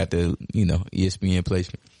 and they got the ESPN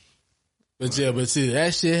placement. But see,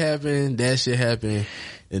 that shit happened,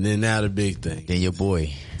 and then now the big thing. Then your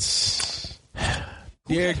boy.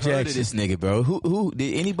 Derek Jackson. Heard of this nigga, bro. Who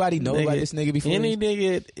did anybody know about this nigga before? Any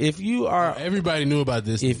nigga, everybody knew about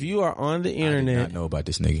this. If you are on the internet, I did not know about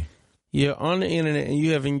this nigga. You're on the internet and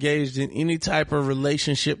you have engaged in any type of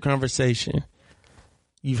relationship conversation,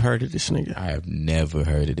 you've heard of this nigga. I have never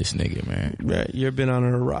heard of this nigga, man. Right, you've been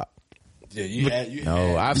under a rock.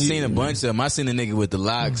 Yeah, I've seen a bunch of them. I seen the nigga with the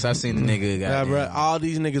locks. I seen the nigga. Yeah, bro. All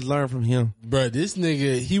these niggas learn from him, bro. This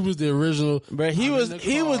nigga, he was the original. Bro, he was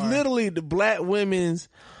literally the black women's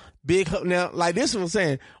big. Now, like this was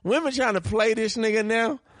saying, women trying to play this nigga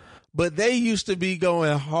now, but they used to be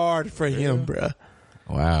going hard for him, bro.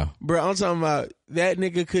 Wow, bro. I'm talking about that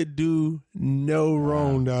nigga could do no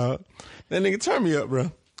wrong, dog. That nigga, turn me up, bro.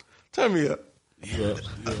 Turn me up.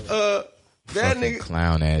 That fucking nigga,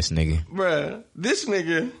 clown ass nigga, bruh. This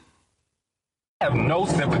nigga have no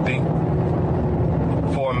sympathy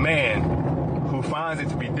for a man who finds it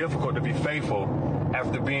to be difficult to be faithful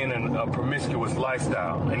after being in a promiscuous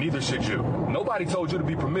lifestyle, and neither should you. Nobody told you to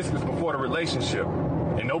be promiscuous before the relationship,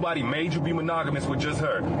 and nobody made you be monogamous with just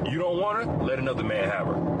her. You don't want her? Let another man have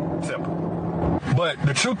her. Simple. But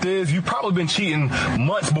the truth is, you've probably been cheating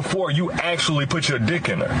months before you actually put your dick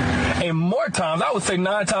in her. And more times, I would say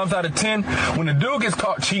 9 times out of 10, when the dude gets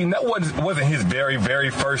caught cheating, that wasn't his very,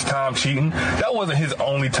 very first time cheating. That wasn't his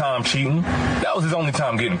only time cheating. That was his only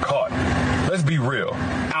time getting caught. Let's be real.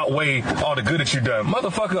 Outweigh all the good that you've done.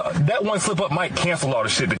 Motherfucker, that one slip up might cancel all the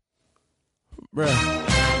shit that... Bruh.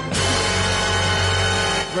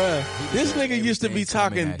 Bruh, this nigga used to be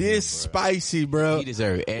talking this spicy, bro. He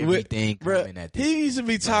deserved everything coming at this. He used to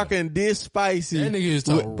be talking this spicy. That nigga used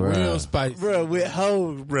to talk real spicy. Bro, with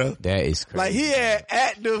hoes, bro. That is crazy. Like, he had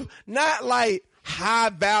active, not like high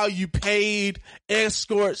value paid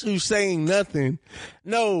escorts who saying nothing.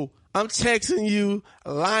 No, I'm texting you,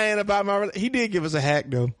 lying about my, he did give us a hack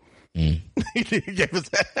though. He did give us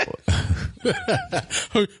a hack.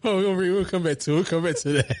 We'll come back to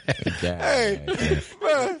that. Hey,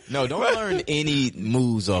 bro. No, don't learn any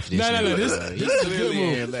moves off this. No. This is a good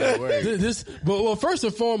move. Well, first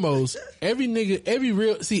and foremost, every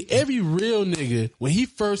real nigga, when he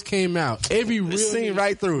first came out, every real seen nigga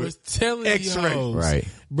right through was it. telling X-ray. you Right.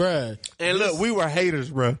 Bruh. And look, we were haters,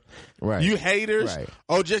 bro. Right. You haters. Right.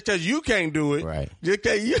 Oh, just cause you can't do it. Right. Just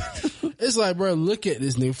cause you. It's like, bro, look at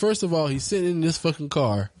this nigga. First of all, he's sitting in this fucking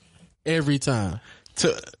car every time.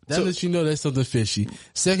 That lets you know that's something fishy.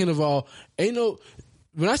 Second of all,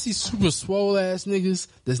 when I see super swole ass niggas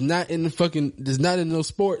that's not in no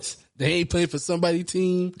sports, they ain't playing for somebody's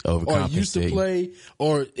team or used to play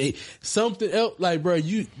or something else. Like, bro,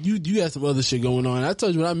 you got some other shit going on. I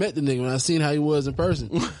told you when I met the nigga, when I seen how he was in person,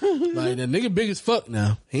 like that nigga big as fuck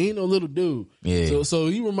now. He ain't no little dude. Yeah. So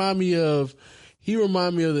he remind me of the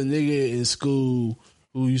nigga in school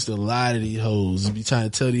who used to lie to these hoes and be trying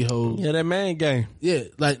to tell these hoes. Yeah, that man game. Yeah,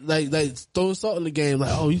 like throwing salt in the game. Like,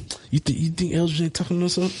 oh, you think Eldridge talking to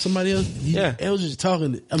somebody else? Yeah, Eldridge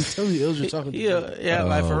talking. I'm telling you, Eldridge talking. Yeah,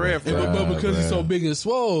 like for real. But because he's so big and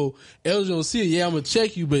swole, Eldridge don't see it. Yeah, I'm gonna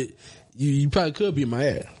check you, but you probably could be in my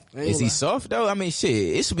ass. Is he soft though? I mean, shit,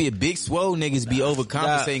 it should be a big swole niggas be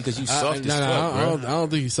overcompensating because you soft as fuck, bro. I don't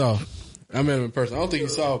think he's soft. I met him in person. I don't think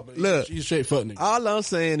he's soft. But look, he's straight fuck nigga. All I'm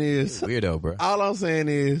saying is weirdo, bro. All I'm saying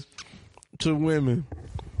is to women,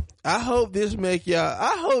 I hope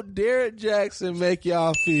Derek Jackson make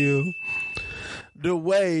y'all feel the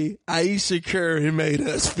way Aisha Curry made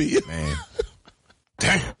us feel. Man.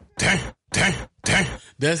 Damn.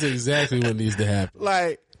 That's exactly what needs to happen.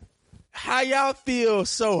 Like, how y'all feel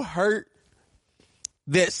so hurt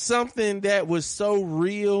that something that was so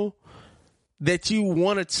real that you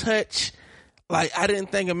want to touch, like, I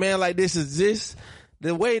didn't think a man like this exists.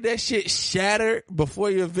 The way that shit shattered before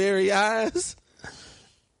your very eyes.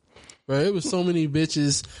 Bro, it was so many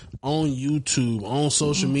bitches on YouTube, on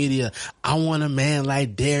social media. I want a man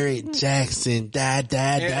like Derek Jackson. Die.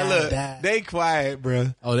 They quiet,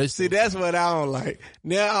 bro. Oh, see, that's what I don't like.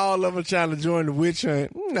 Now all of them trying to join the witch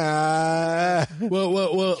hunt. Nah.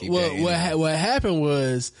 What happened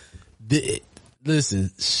was,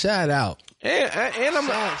 listen, shout out. And I'm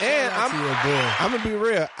gonna be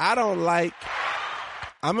real.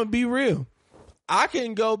 I'm gonna be real. I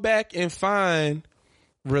can go back and find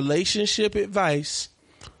relationship advice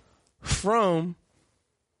from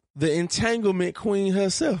the entanglement queen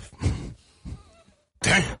herself.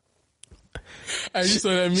 Damn. Hey, you saw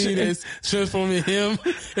that mean as transforming him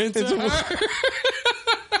into her?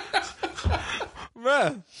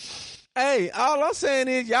 Bruh. Hey, all I'm saying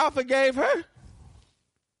is y'all forgave her.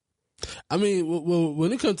 I mean, well,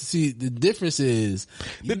 when it comes to see, the difference is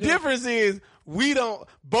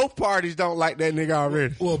both parties don't like that nigga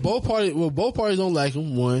already. Well, both parties don't like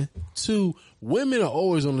him. 1, 2, women are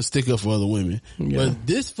always on the stick up for other women. Yeah. But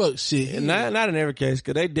this fuck shit, not in every case,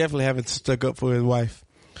 because they definitely haven't stuck up for his wife.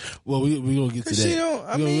 Well, we gonna get to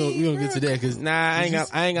that. We gonna get to that because I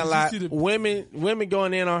ain't gonna lie. Women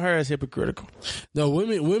going in on her is hypocritical. No,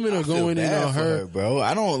 women are going in on her, bro.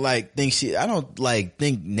 I don't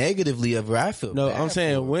think negatively of her. I feel no. Bad I'm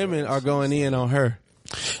saying women are going in on her.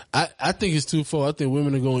 I think it's twofold. I think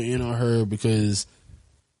women are going in on her because,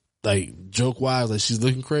 like, joke wise, like, she's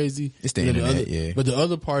looking crazy. It's the internet, yeah. But the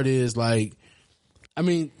other part is, like, I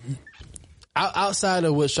mean, outside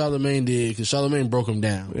of what Charlamagne did, because Charlamagne broke him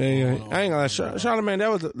down. Yeah. I ain't gonna lie. Charlamagne,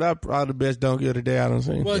 that was probably the best donkey of the day I done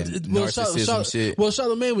seen. Well, shit. Well,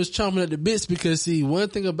 Charlamagne was chomping at the bits because, see, one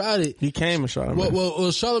thing about it, he came with Charlamagne. Well,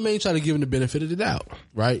 Charlamagne tried to give him the benefit of the doubt,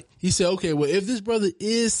 right? He said, okay, well, if this brother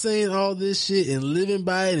is saying all this shit and living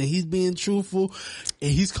by it and he's being truthful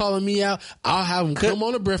and he's calling me out, I'll have him come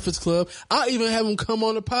on the Breakfast Club. I'll even have him come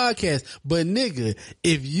on the podcast. But nigga,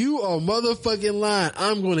 if you are motherfucking lying,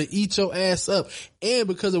 I'm going to eat your ass up. And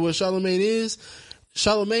because of what Charlamagne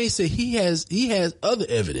said he has other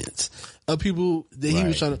evidence of people that he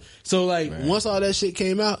was trying to. So like once all that shit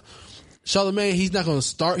came out, Charlamagne, he's not gonna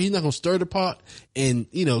stir the pot and,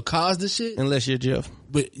 cause the shit. Unless you're Jeff.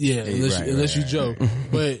 But yeah, unless you Joe.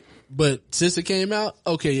 But since it came out,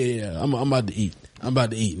 okay, I'm about to eat. And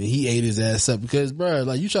he ate his ass up because, bro,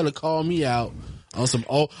 like, you try to call me out on some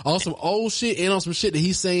old shit, and on some shit that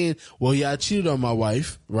he's saying, well, yeah, I cheated on my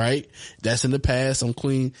wife, right? That's in the past. I'm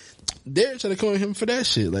clean. They're trying to come at him for that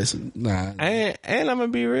shit. Like, nah. And I'm gonna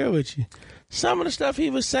be real with you. Some of the stuff he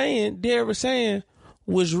was saying, Derek was saying,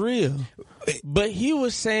 was real, but he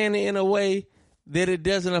was saying it in a way that it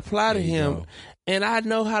doesn't apply to him. And I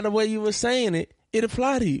know how the way you were saying it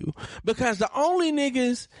apply to you, because the only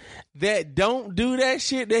niggas that don't do that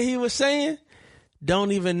shit that he was saying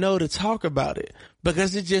don't even know to talk about it,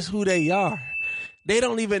 because it's just who they are. They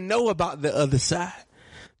don't even know about the other side.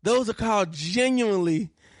 Those are called genuinely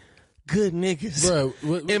good niggas. Bro,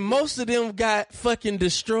 and most of them got fucking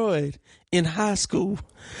destroyed in high school.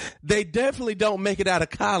 They definitely don't make it out of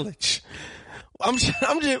college. I'm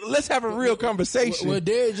just, let's have a real conversation. What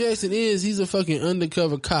Derrick Jackson is, he's a fucking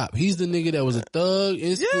undercover cop. He's the nigga that was a thug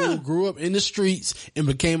in school, grew up in the streets, and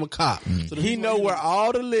became a cop. So he know where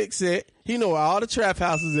all the licks at. He know where all the trap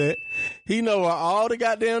houses at. He know where all the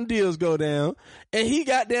goddamn deals go down. And he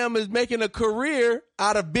goddamn is making a career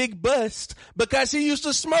out of Big Bust because he used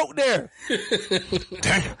to smoke there.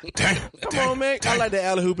 Come on, man. I like the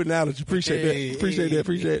alley hoop analogy. Appreciate that.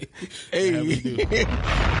 Appreciate it. Hey.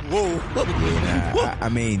 Whoa. I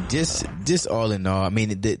mean, just all in all, I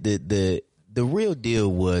mean, the real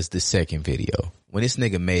deal was the second video. When this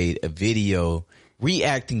nigga made a video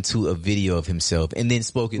reacting to a video of himself and then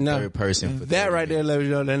spoke in third person. For that right there, let me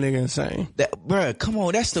know that nigga insane. Bruh, come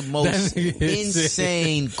on, that's the most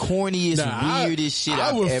insane, corniest, weirdest shit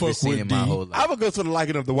I've ever seen in my whole life. I would go to the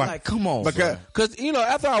liking of the wife. Like, come on, because you know,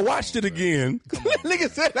 after I watched it again,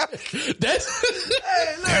 nigga said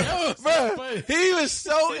bruh, he was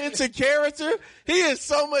so into character. He is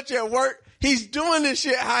so much at work. He's doing this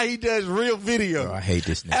shit how he does real video. Bro, I hate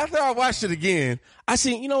this nigga. After I watched it again, I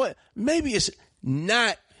seen, you know what? Maybe it's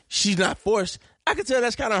not, she's not forced. I can tell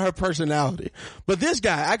that's kind of her personality. But this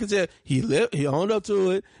guy, I can tell he owned up to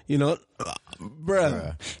it, you know,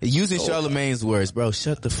 bruh. Using Charlamagne's words, bro,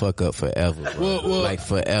 shut the fuck up forever, bro. Well, like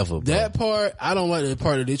forever, bro. That part, I don't like the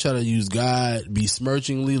part that they try to use God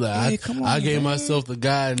besmirchingly. Like, hey, I gave myself to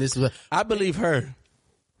God and this is I believe her.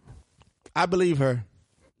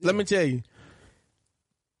 Let me tell you.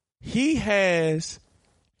 He has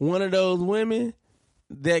one of those women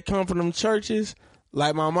that come from them churches,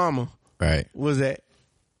 like my mama. Right. Was that?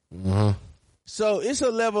 Uh-huh. So it's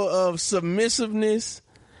a level of submissiveness.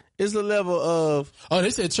 It's a level of... Oh,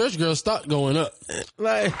 they said church girls stock going up.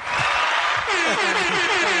 Like...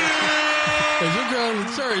 Cause your girl in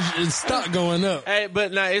the church is stock going up. Hey,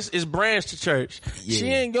 but nah, it's branch to church. Yeah. She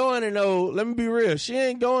ain't going to no... Let me be real. She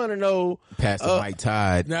ain't going to no... Pastor Mike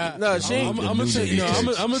Todd. No, she ain't... I'm gonna tell you. I'm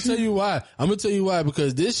gonna tell you why. I'm gonna tell you why,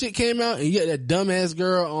 because this shit came out and you got that dumbass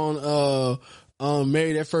girl on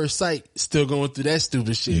Married at First Sight still going through that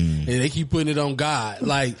stupid shit, and they keep putting it on God.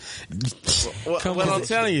 Like, I'm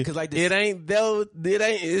telling you, like it ain't though. It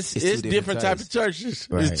ain't. It's different types of churches.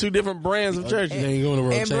 Right. It's two different brands of churches. they ain't going to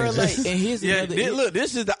world change. Like, and here's look,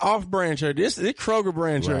 this is the off-brand church. This is Kroger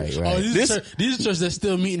brand church. Right. Oh, these are churches that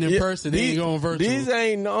still meeting in person. They ain't going virtual. These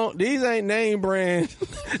ain't name brand.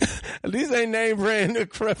 These ain't name brand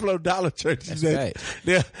Creflo Dollar churches. That's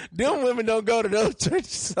right. Them women don't go to those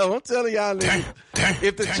churches. So I'm telling y'all,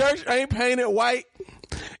 if the church ain't painted white,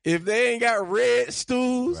 if they ain't got red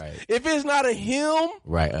stools, if it's not a hymn,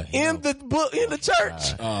 in the book in the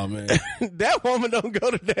church, oh man, that woman don't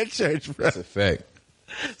go to that church, bro. That's a fact.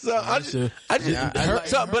 So I'm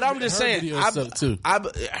just saying,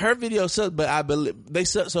 her video sucks, but I believe they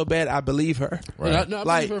suck so bad. I believe her. Right. No, I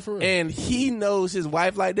believe her for real. And he knows his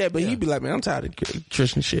wife like that, but he be like, man, I'm tired of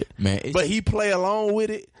Christian shit, man. But he play along with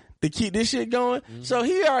it to keep this shit going. So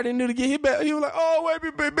he already knew to get hit back. He was like, oh,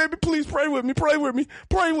 baby, please pray with me.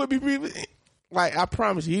 Like, I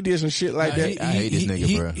promise you, he did some shit like that. I hate this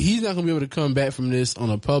nigga, bro. He's not going to be able to come back from this on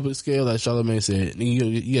a public scale. Like Charlamagne said, you got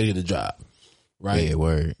to get a job. Right. Yeah,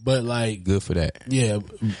 word. But like, good for that. Yeah,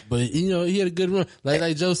 but you know, he had a good run.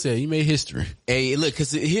 Like Joe said, he made history. Hey, look,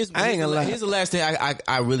 cause here's the last thing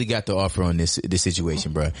I really got to offer on this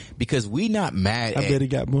situation, bro. Because we not mad. I bet he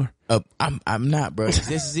got more. I'm not, bro.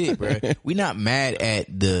 This is it, bro. We not mad at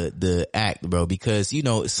the act, bro, because you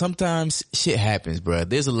know sometimes shit happens, bro.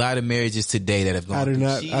 There's a lot of marriages today that have gone. I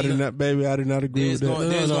do not agree with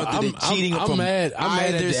that. Cheating from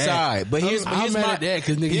either side. But here's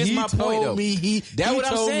my point though. That's what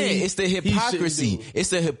I'm saying. It's the hypocrisy. It's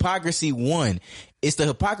the hypocrisy. One. It's the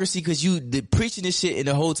hypocrisy because you preaching this shit and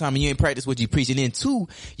the whole time and you ain't practice what you preach. And then two,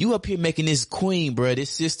 you up here making this queen, bro,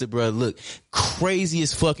 this sister, bro, look crazy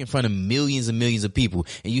as fuck in front of millions and millions of people.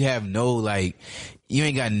 And you have no, like, you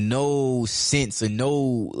ain't got no sense or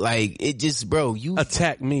no, like, it just, bro, you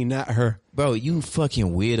attack me, not her. bro, you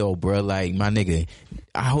fucking weirdo, bro. Like, my nigga,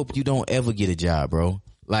 I hope you don't ever get a job, bro.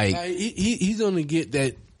 Like he's gonna get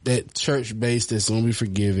that church base that's gonna be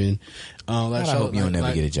forgiven. Like I hope you don't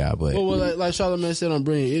never get a job, but like Charlamagne said on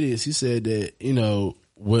Brilliant Idiots, he said that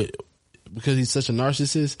because he's such a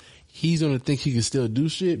narcissist, he's gonna think he can still do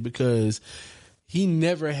shit because he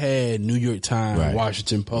never had New York Times,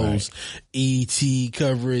 Washington Post, ET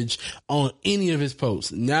coverage on any of his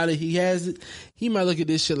posts. Now that he has it, he might look at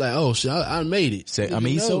this shit like, oh shit, I made it.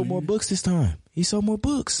 He sold more books this time. He sold more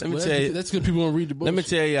books. Let me tell you, that's because people want to read the books. Let me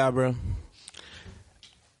tell y'all, bro.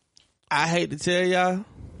 I hate to tell y'all,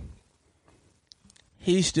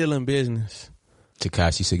 he's still in business.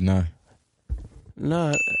 Tekashi 6ix9ine.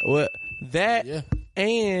 No, well, that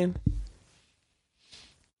and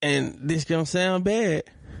this gonna sound bad,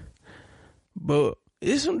 but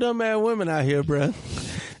it's some dumb ass women out here, bro.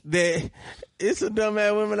 It's some dumb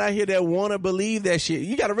ass women out here that want to believe that shit.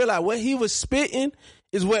 You got to realize what he was spitting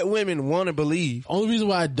is what women want to believe. Only reason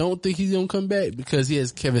why I don't think he's gonna come back because he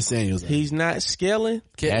has Kevin Samuels. He's not scaling.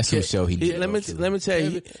 That's who show he did. Let me tell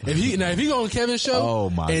you. If he go on Kevin's show, oh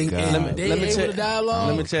my god, let me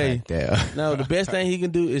tell you. No, the best thing he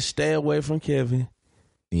can do is stay away from Kevin.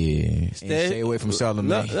 Yeah, stay away from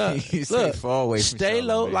Charlamagne. Stay far away. Stay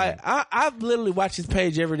low. Like I've literally watched his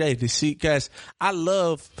page every day to see because I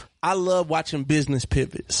love watching business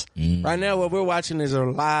pivots. Right now, what we're watching is a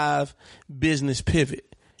live business pivot.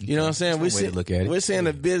 You know what I'm saying? We're seeing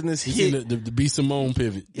a business hit. The B. Simone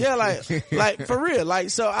pivot. Yeah, like for real.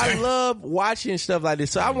 Like, so I love watching stuff like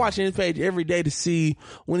this. So I'm watching his page every day to see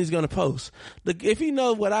when he's going to post. Look, if you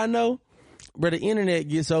know what I know, bro, the internet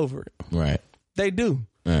gets over it. Right. They do.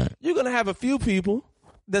 Right. You're going to have a few people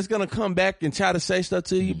that's going to come back and try to say stuff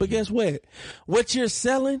to you. But guess what? What you're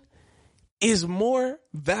selling is more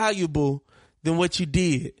valuable than what you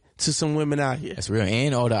did to some women out here. That's real.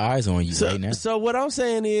 And all the eyes on you right now. So what I'm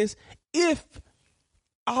saying is, if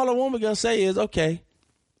all a woman going to say is, okay,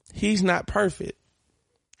 he's not perfect,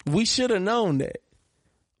 we should have known that.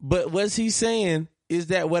 But what's he saying, is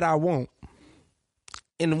that what I want?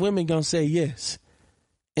 And the women going to say yes.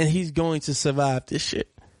 And he's going to survive this shit.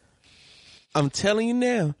 I'm telling you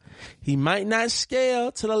now, he might not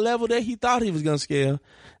scale to the level that he thought he was going to scale.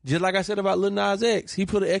 Just like I said about Lil Nas X, he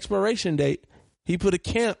put an expiration date. He put a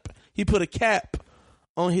cap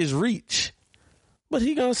on his reach. But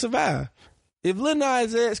he going to survive. If Lil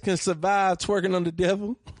Nas X can survive twerking on the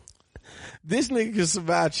devil, this nigga can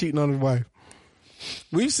survive cheating on his wife.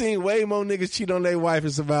 We've seen way more niggas cheat on their wife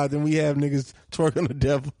and survive than we have niggas twerking on the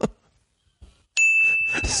devil.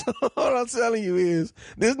 So what I'm telling you is,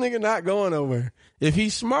 this nigga not going nowhere. If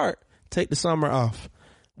he's smart, take the summer off.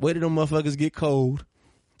 Wait till them motherfuckers get cold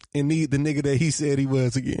and need the nigga that he said he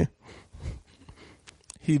was again.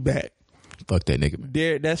 He back. Fuck that nigga, man.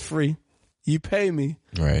 Derek, that's free. You pay me.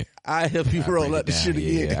 Right. I help you roll out the shit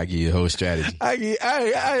again. Yeah, I give you the whole strategy. I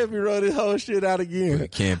help you roll this whole shit out again. Put a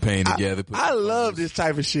campaign together. I love this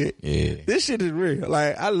type of shit. Yeah. This shit is real.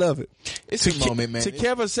 Like, I love it. It's a moment, man. To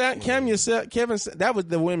Kevin, that was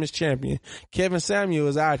the women's champion. Kevin Samuel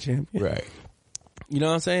is our champion. Right. You know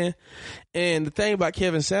what I'm saying? And the thing about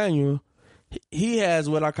Kevin Samuel, he has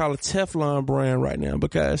what I call a Teflon brand right now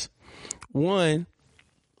because, one,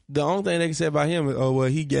 the only thing they can say about him is, oh, well,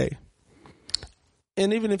 he gay.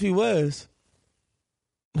 And even if he was,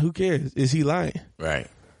 who cares? Is he lying? Right.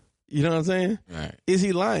 You know what I'm saying? Right. Is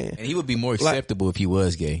he lying? And he would be more acceptable if he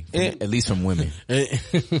was gay, at least from women.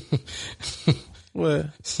 What?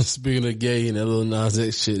 Speaking of gay and that Lil Nas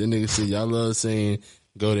X shit, that nigga said, y'all love saying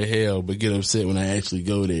go to hell, but get upset when I actually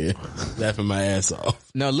go there, laughing my ass off.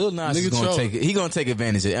 No, Lil Nas is gonna take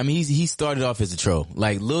advantage of it. I mean, he started off as a troll.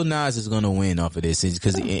 Like, Lil Nas is gonna win off of this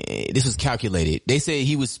because this was calculated. They say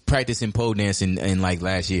he was practicing pole dancing in like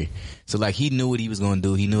last year. So like, he knew what he was gonna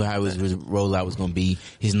do. He knew how his rollout was gonna be.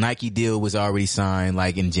 His Nike deal was already signed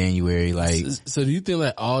like in January. Like, so do you think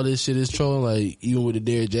like all this shit is trolling? Like, even with the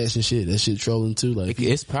Derrick Jackson shit, that shit trolling too? Like,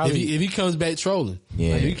 it's probably if he comes back trolling.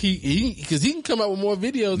 Yeah. Like, because he can come out with more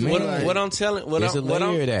videos. Man, what I'm telling you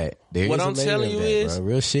is, bro,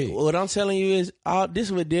 real shit. What I'm telling you is, this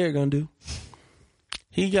is what Derrick gonna do.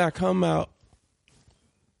 He got to come out.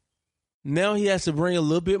 Now he has to bring a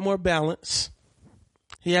little bit more balance.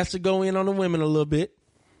 He has to go in on the women a little bit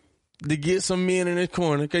to get some men in his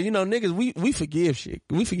corner. Cause you know, niggas, we forgive shit.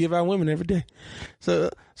 We forgive our women every day.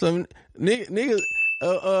 So niggas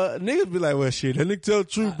be like, well, shit, that nigga tell the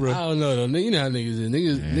truth, bro. I don't know though. You know how niggas is.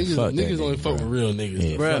 Niggas only fuck with real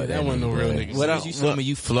niggas. Yeah, bro, that wasn't no real niggas. What you told me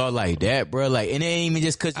you flaw like that, bro? Like, and it ain't even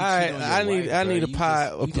just cause you cheat on your wife, I need a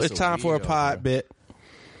pod. It's time for a pod bet.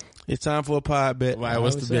 It's time for a pod bet. Why?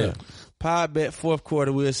 What's the bet? Pod bet fourth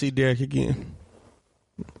quarter we'll see Derek again.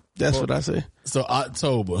 That's what I say. So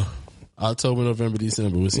October, November,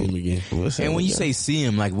 December, we'll see him again. And when you say see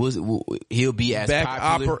him, like he'll be as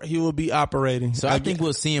popular. He will be operating. So I think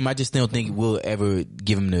we'll see him. I just don't think we'll ever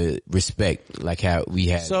give him the respect like how we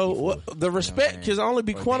had. So the respect can only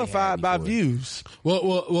be quantified by views.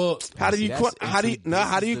 Well. How do you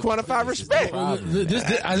quantify respect?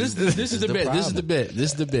 This is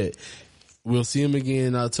the bet. We'll see him again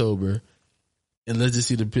in October. And let's just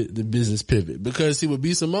see the business pivot, because see with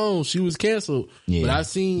B Simone, she was canceled, but I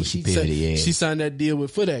seen she signed that deal with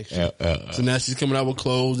Foot Action, so now she's coming out with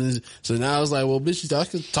clothes, and so now it's like, well, bitch, I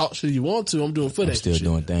can talk shit you want to. I'm doing Foot Action,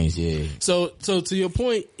 still doing things, So to your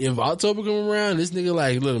point, if October come around, this nigga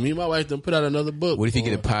like, look, me and my wife done put out another book. What if you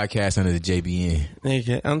get a podcast under the JBN?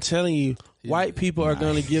 Nigga, I'm telling you, white people are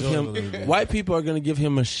going to give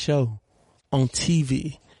him a show on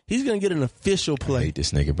TV. He's going to get an official play. I hate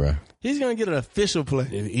this nigga, bro. He's going to get an official play.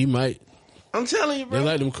 He might. I'm telling you, bro. They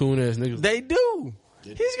like them coon ass niggas. They do.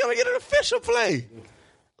 He's going to get an official play.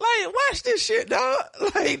 Like, watch this shit, dog.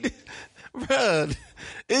 Like, bro,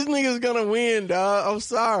 this nigga's going to win, dog. I'm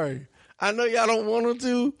sorry. I know y'all don't want him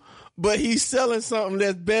to, but he's selling something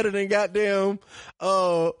that's better than goddamn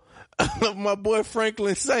my boy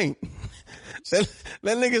Franklin Saint. That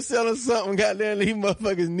nigga selling something goddamn that he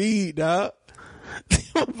motherfuckers need, dog.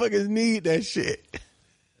 Motherfuckers need that shit.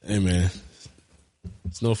 Hey man,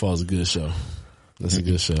 Snowfall's a good show. That's a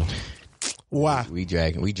good show. Why? We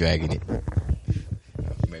dragging it.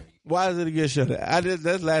 Why is it a good show? That's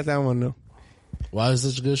the last time I want to know. Why is it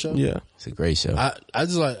such a good show? Yeah, it's a great show. I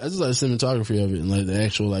just like the cinematography of it and like the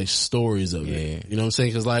actual like stories of it. You know what I'm saying?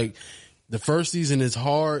 Because like the first season is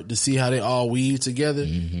hard to see how they all weave together.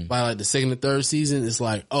 By like the second and third season, it's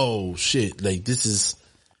like, oh shit, like this is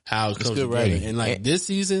how it comes together. Writing. And like this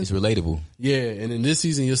season, it's relatable. Yeah, and in this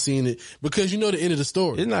season you're seeing it because you know the end of the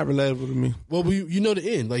story. It's not relatable to me. Well, you know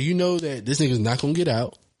the end. Like you know that this nigga's not gonna get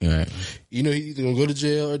out. Right. You know he's either gonna go to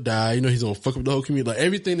jail or die. You know he's gonna fuck up the whole community. Like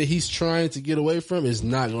everything that he's trying to get away from is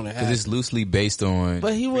not gonna happen. Because it's loosely based on.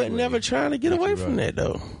 But he was never trying to get away from that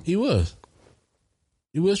though. He was.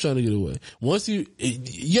 He was trying to get away. Once you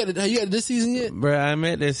had this season yet? Bro, I'm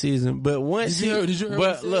at that season. But once did you hear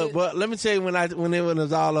but look, but let me tell you when it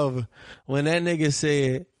was all over. When that nigga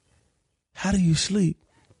said, "How do you sleep?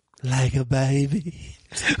 Like a baby."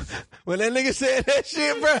 When that nigga said that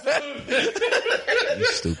shit, bro. You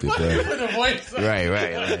stupid, bro. Right.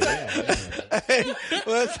 Hey,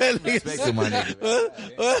 what's that nigga said?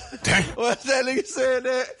 What's that nigga said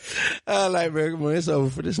that? I like, bro, come on, it's over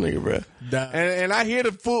for this nigga, bro. And I hear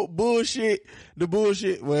the bullshit.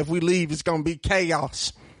 Well, if we leave, it's gonna be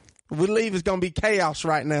chaos. If we leave, it's gonna be chaos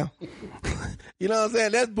right now. You know what I'm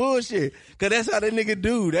saying? That's bullshit. Cause that's how that nigga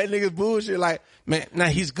do. That nigga's bullshit. Like, man, now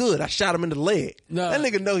he's good. I shot him in the leg. No. That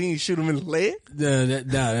nigga know he ain't shoot him in the leg.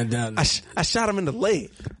 No. I shot him in the leg.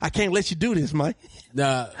 I can't let you do this, Mike.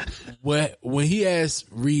 Nah, when he asked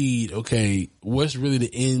Reed, okay, what's really the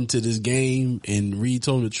end to this game? And Reed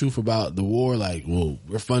told him the truth about the war. Like, well,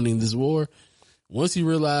 we're funding this war. Once he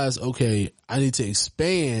realized, okay, I need to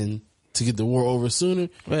expand to get the war over sooner.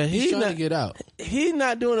 Man, he's trying to get out. He's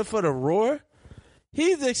not doing it for the roar.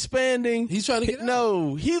 He's expanding. He's trying to get out.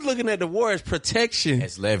 No, he's looking at the war as protection.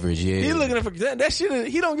 As leverage, yeah. He's looking at that shit.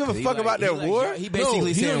 He don't give a fuck about that war. He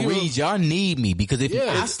basically saying, Reed, y'all need me because if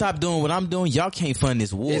I stop doing what I'm doing, y'all can't fund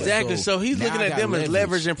this war. Exactly. So he's looking at them as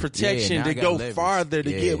leverage and protection to go farther to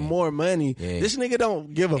get more money. Yeah. This nigga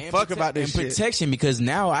don't give a fuck about this shit. And protection because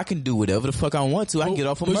now I can do whatever the fuck I want to. I can get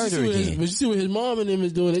off of murder again. But you see what his mom and them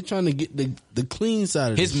is doing? They trying to get the clean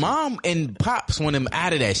side of his mom and pops want him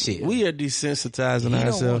out of that shit. We are desensitizing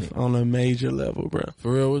ourselves on a major level, bro.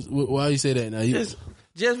 For real? Why you say that now?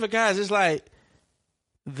 Just because it's like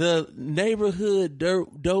the neighborhood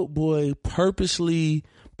dope boy purposely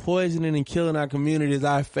poisoning and killing our community is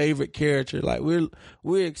our favorite character. Like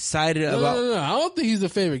we're excited about. No. I don't think he's a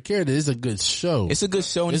favorite character. It's a good show. It's a good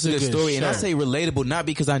show and it's a good story. Show. And I say relatable not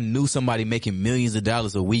because I knew somebody making millions of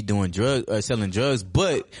dollars a week doing selling drugs,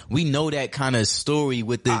 but we know that kind of story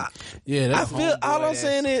with the. I feel all I'm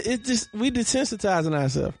saying is it's just we desensitizing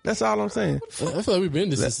ourselves. That's all I'm saying. I feel like we've been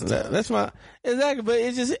desensitized. That's my exactly, but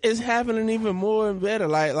it's happening even more and better.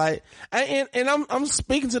 Like I'm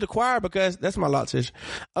speaking to the choir because that's my lot tissue.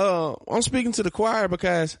 I'm speaking to the choir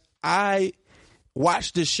because I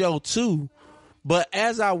watched the show too, but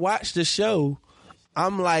as I watch the show,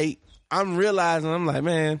 I'm realizing,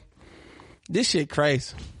 man, this shit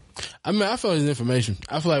crazy. I mean, I feel like it's information.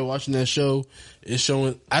 I feel like watching that show is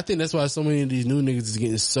showing, I think that's why so many of these new niggas is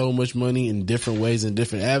getting so much money in different ways and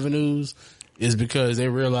different avenues. is because they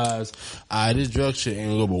realize, this drug shit ain't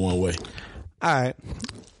gonna go but one way. All right.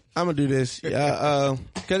 I'm gonna do this. Cause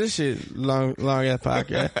this shit long ass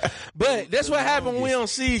podcast. But that's what happened when we don't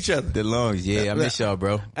see each other. The longs, yeah. I miss y'all,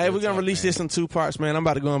 bro. Hey, we're gonna release this in 2 parts, man. I'm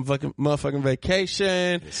about to go on motherfucking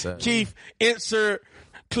vacation. Yes, Keith, insert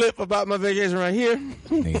clip about my vacation right here.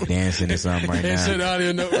 Nigga dancing or something right now. Insert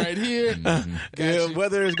audio note right here. Yeah,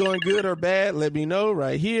 whether it's going good or bad, let me know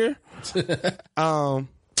right here. Don't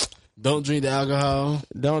drink the alcohol.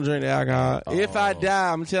 Don't drink the alcohol. If I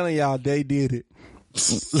die, I'm telling y'all, they did it.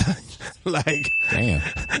 like damn,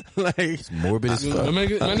 like it's morbid as fuck. My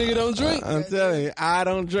nigga don't drink. I'm telling you, I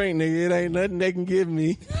don't drink, nigga. It ain't nothing they can give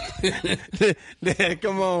me.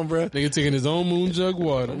 Come on, bro. Nigga taking his own moon jug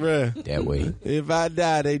water, bruh. That way. If I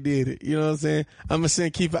die, they did it. You know what I'm saying? I'm gonna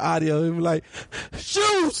send Keep an audio. He'll be like,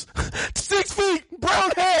 shoes, 6 feet,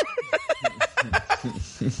 brown hair.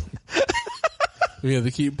 We have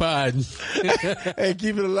to keep podding. Hey,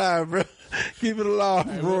 keep it alive, bro. Keep it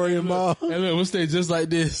alive, Rory and Maul. Hey, look, we'll stay just like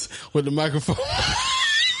this with the microphone.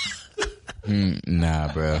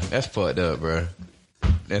 Nah, bro. That's fucked up, bro.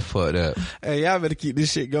 That's fucked up. Hey, y'all better keep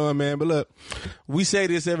this shit going, man. But look, we say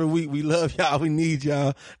this every week. We love y'all. We need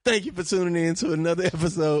y'all. Thank you for tuning in to another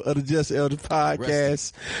episode of the Just Elder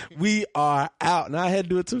Podcast. We are out. Now, I had to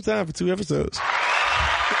do it 2 times for 2 episodes.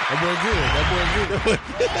 That boy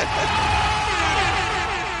good.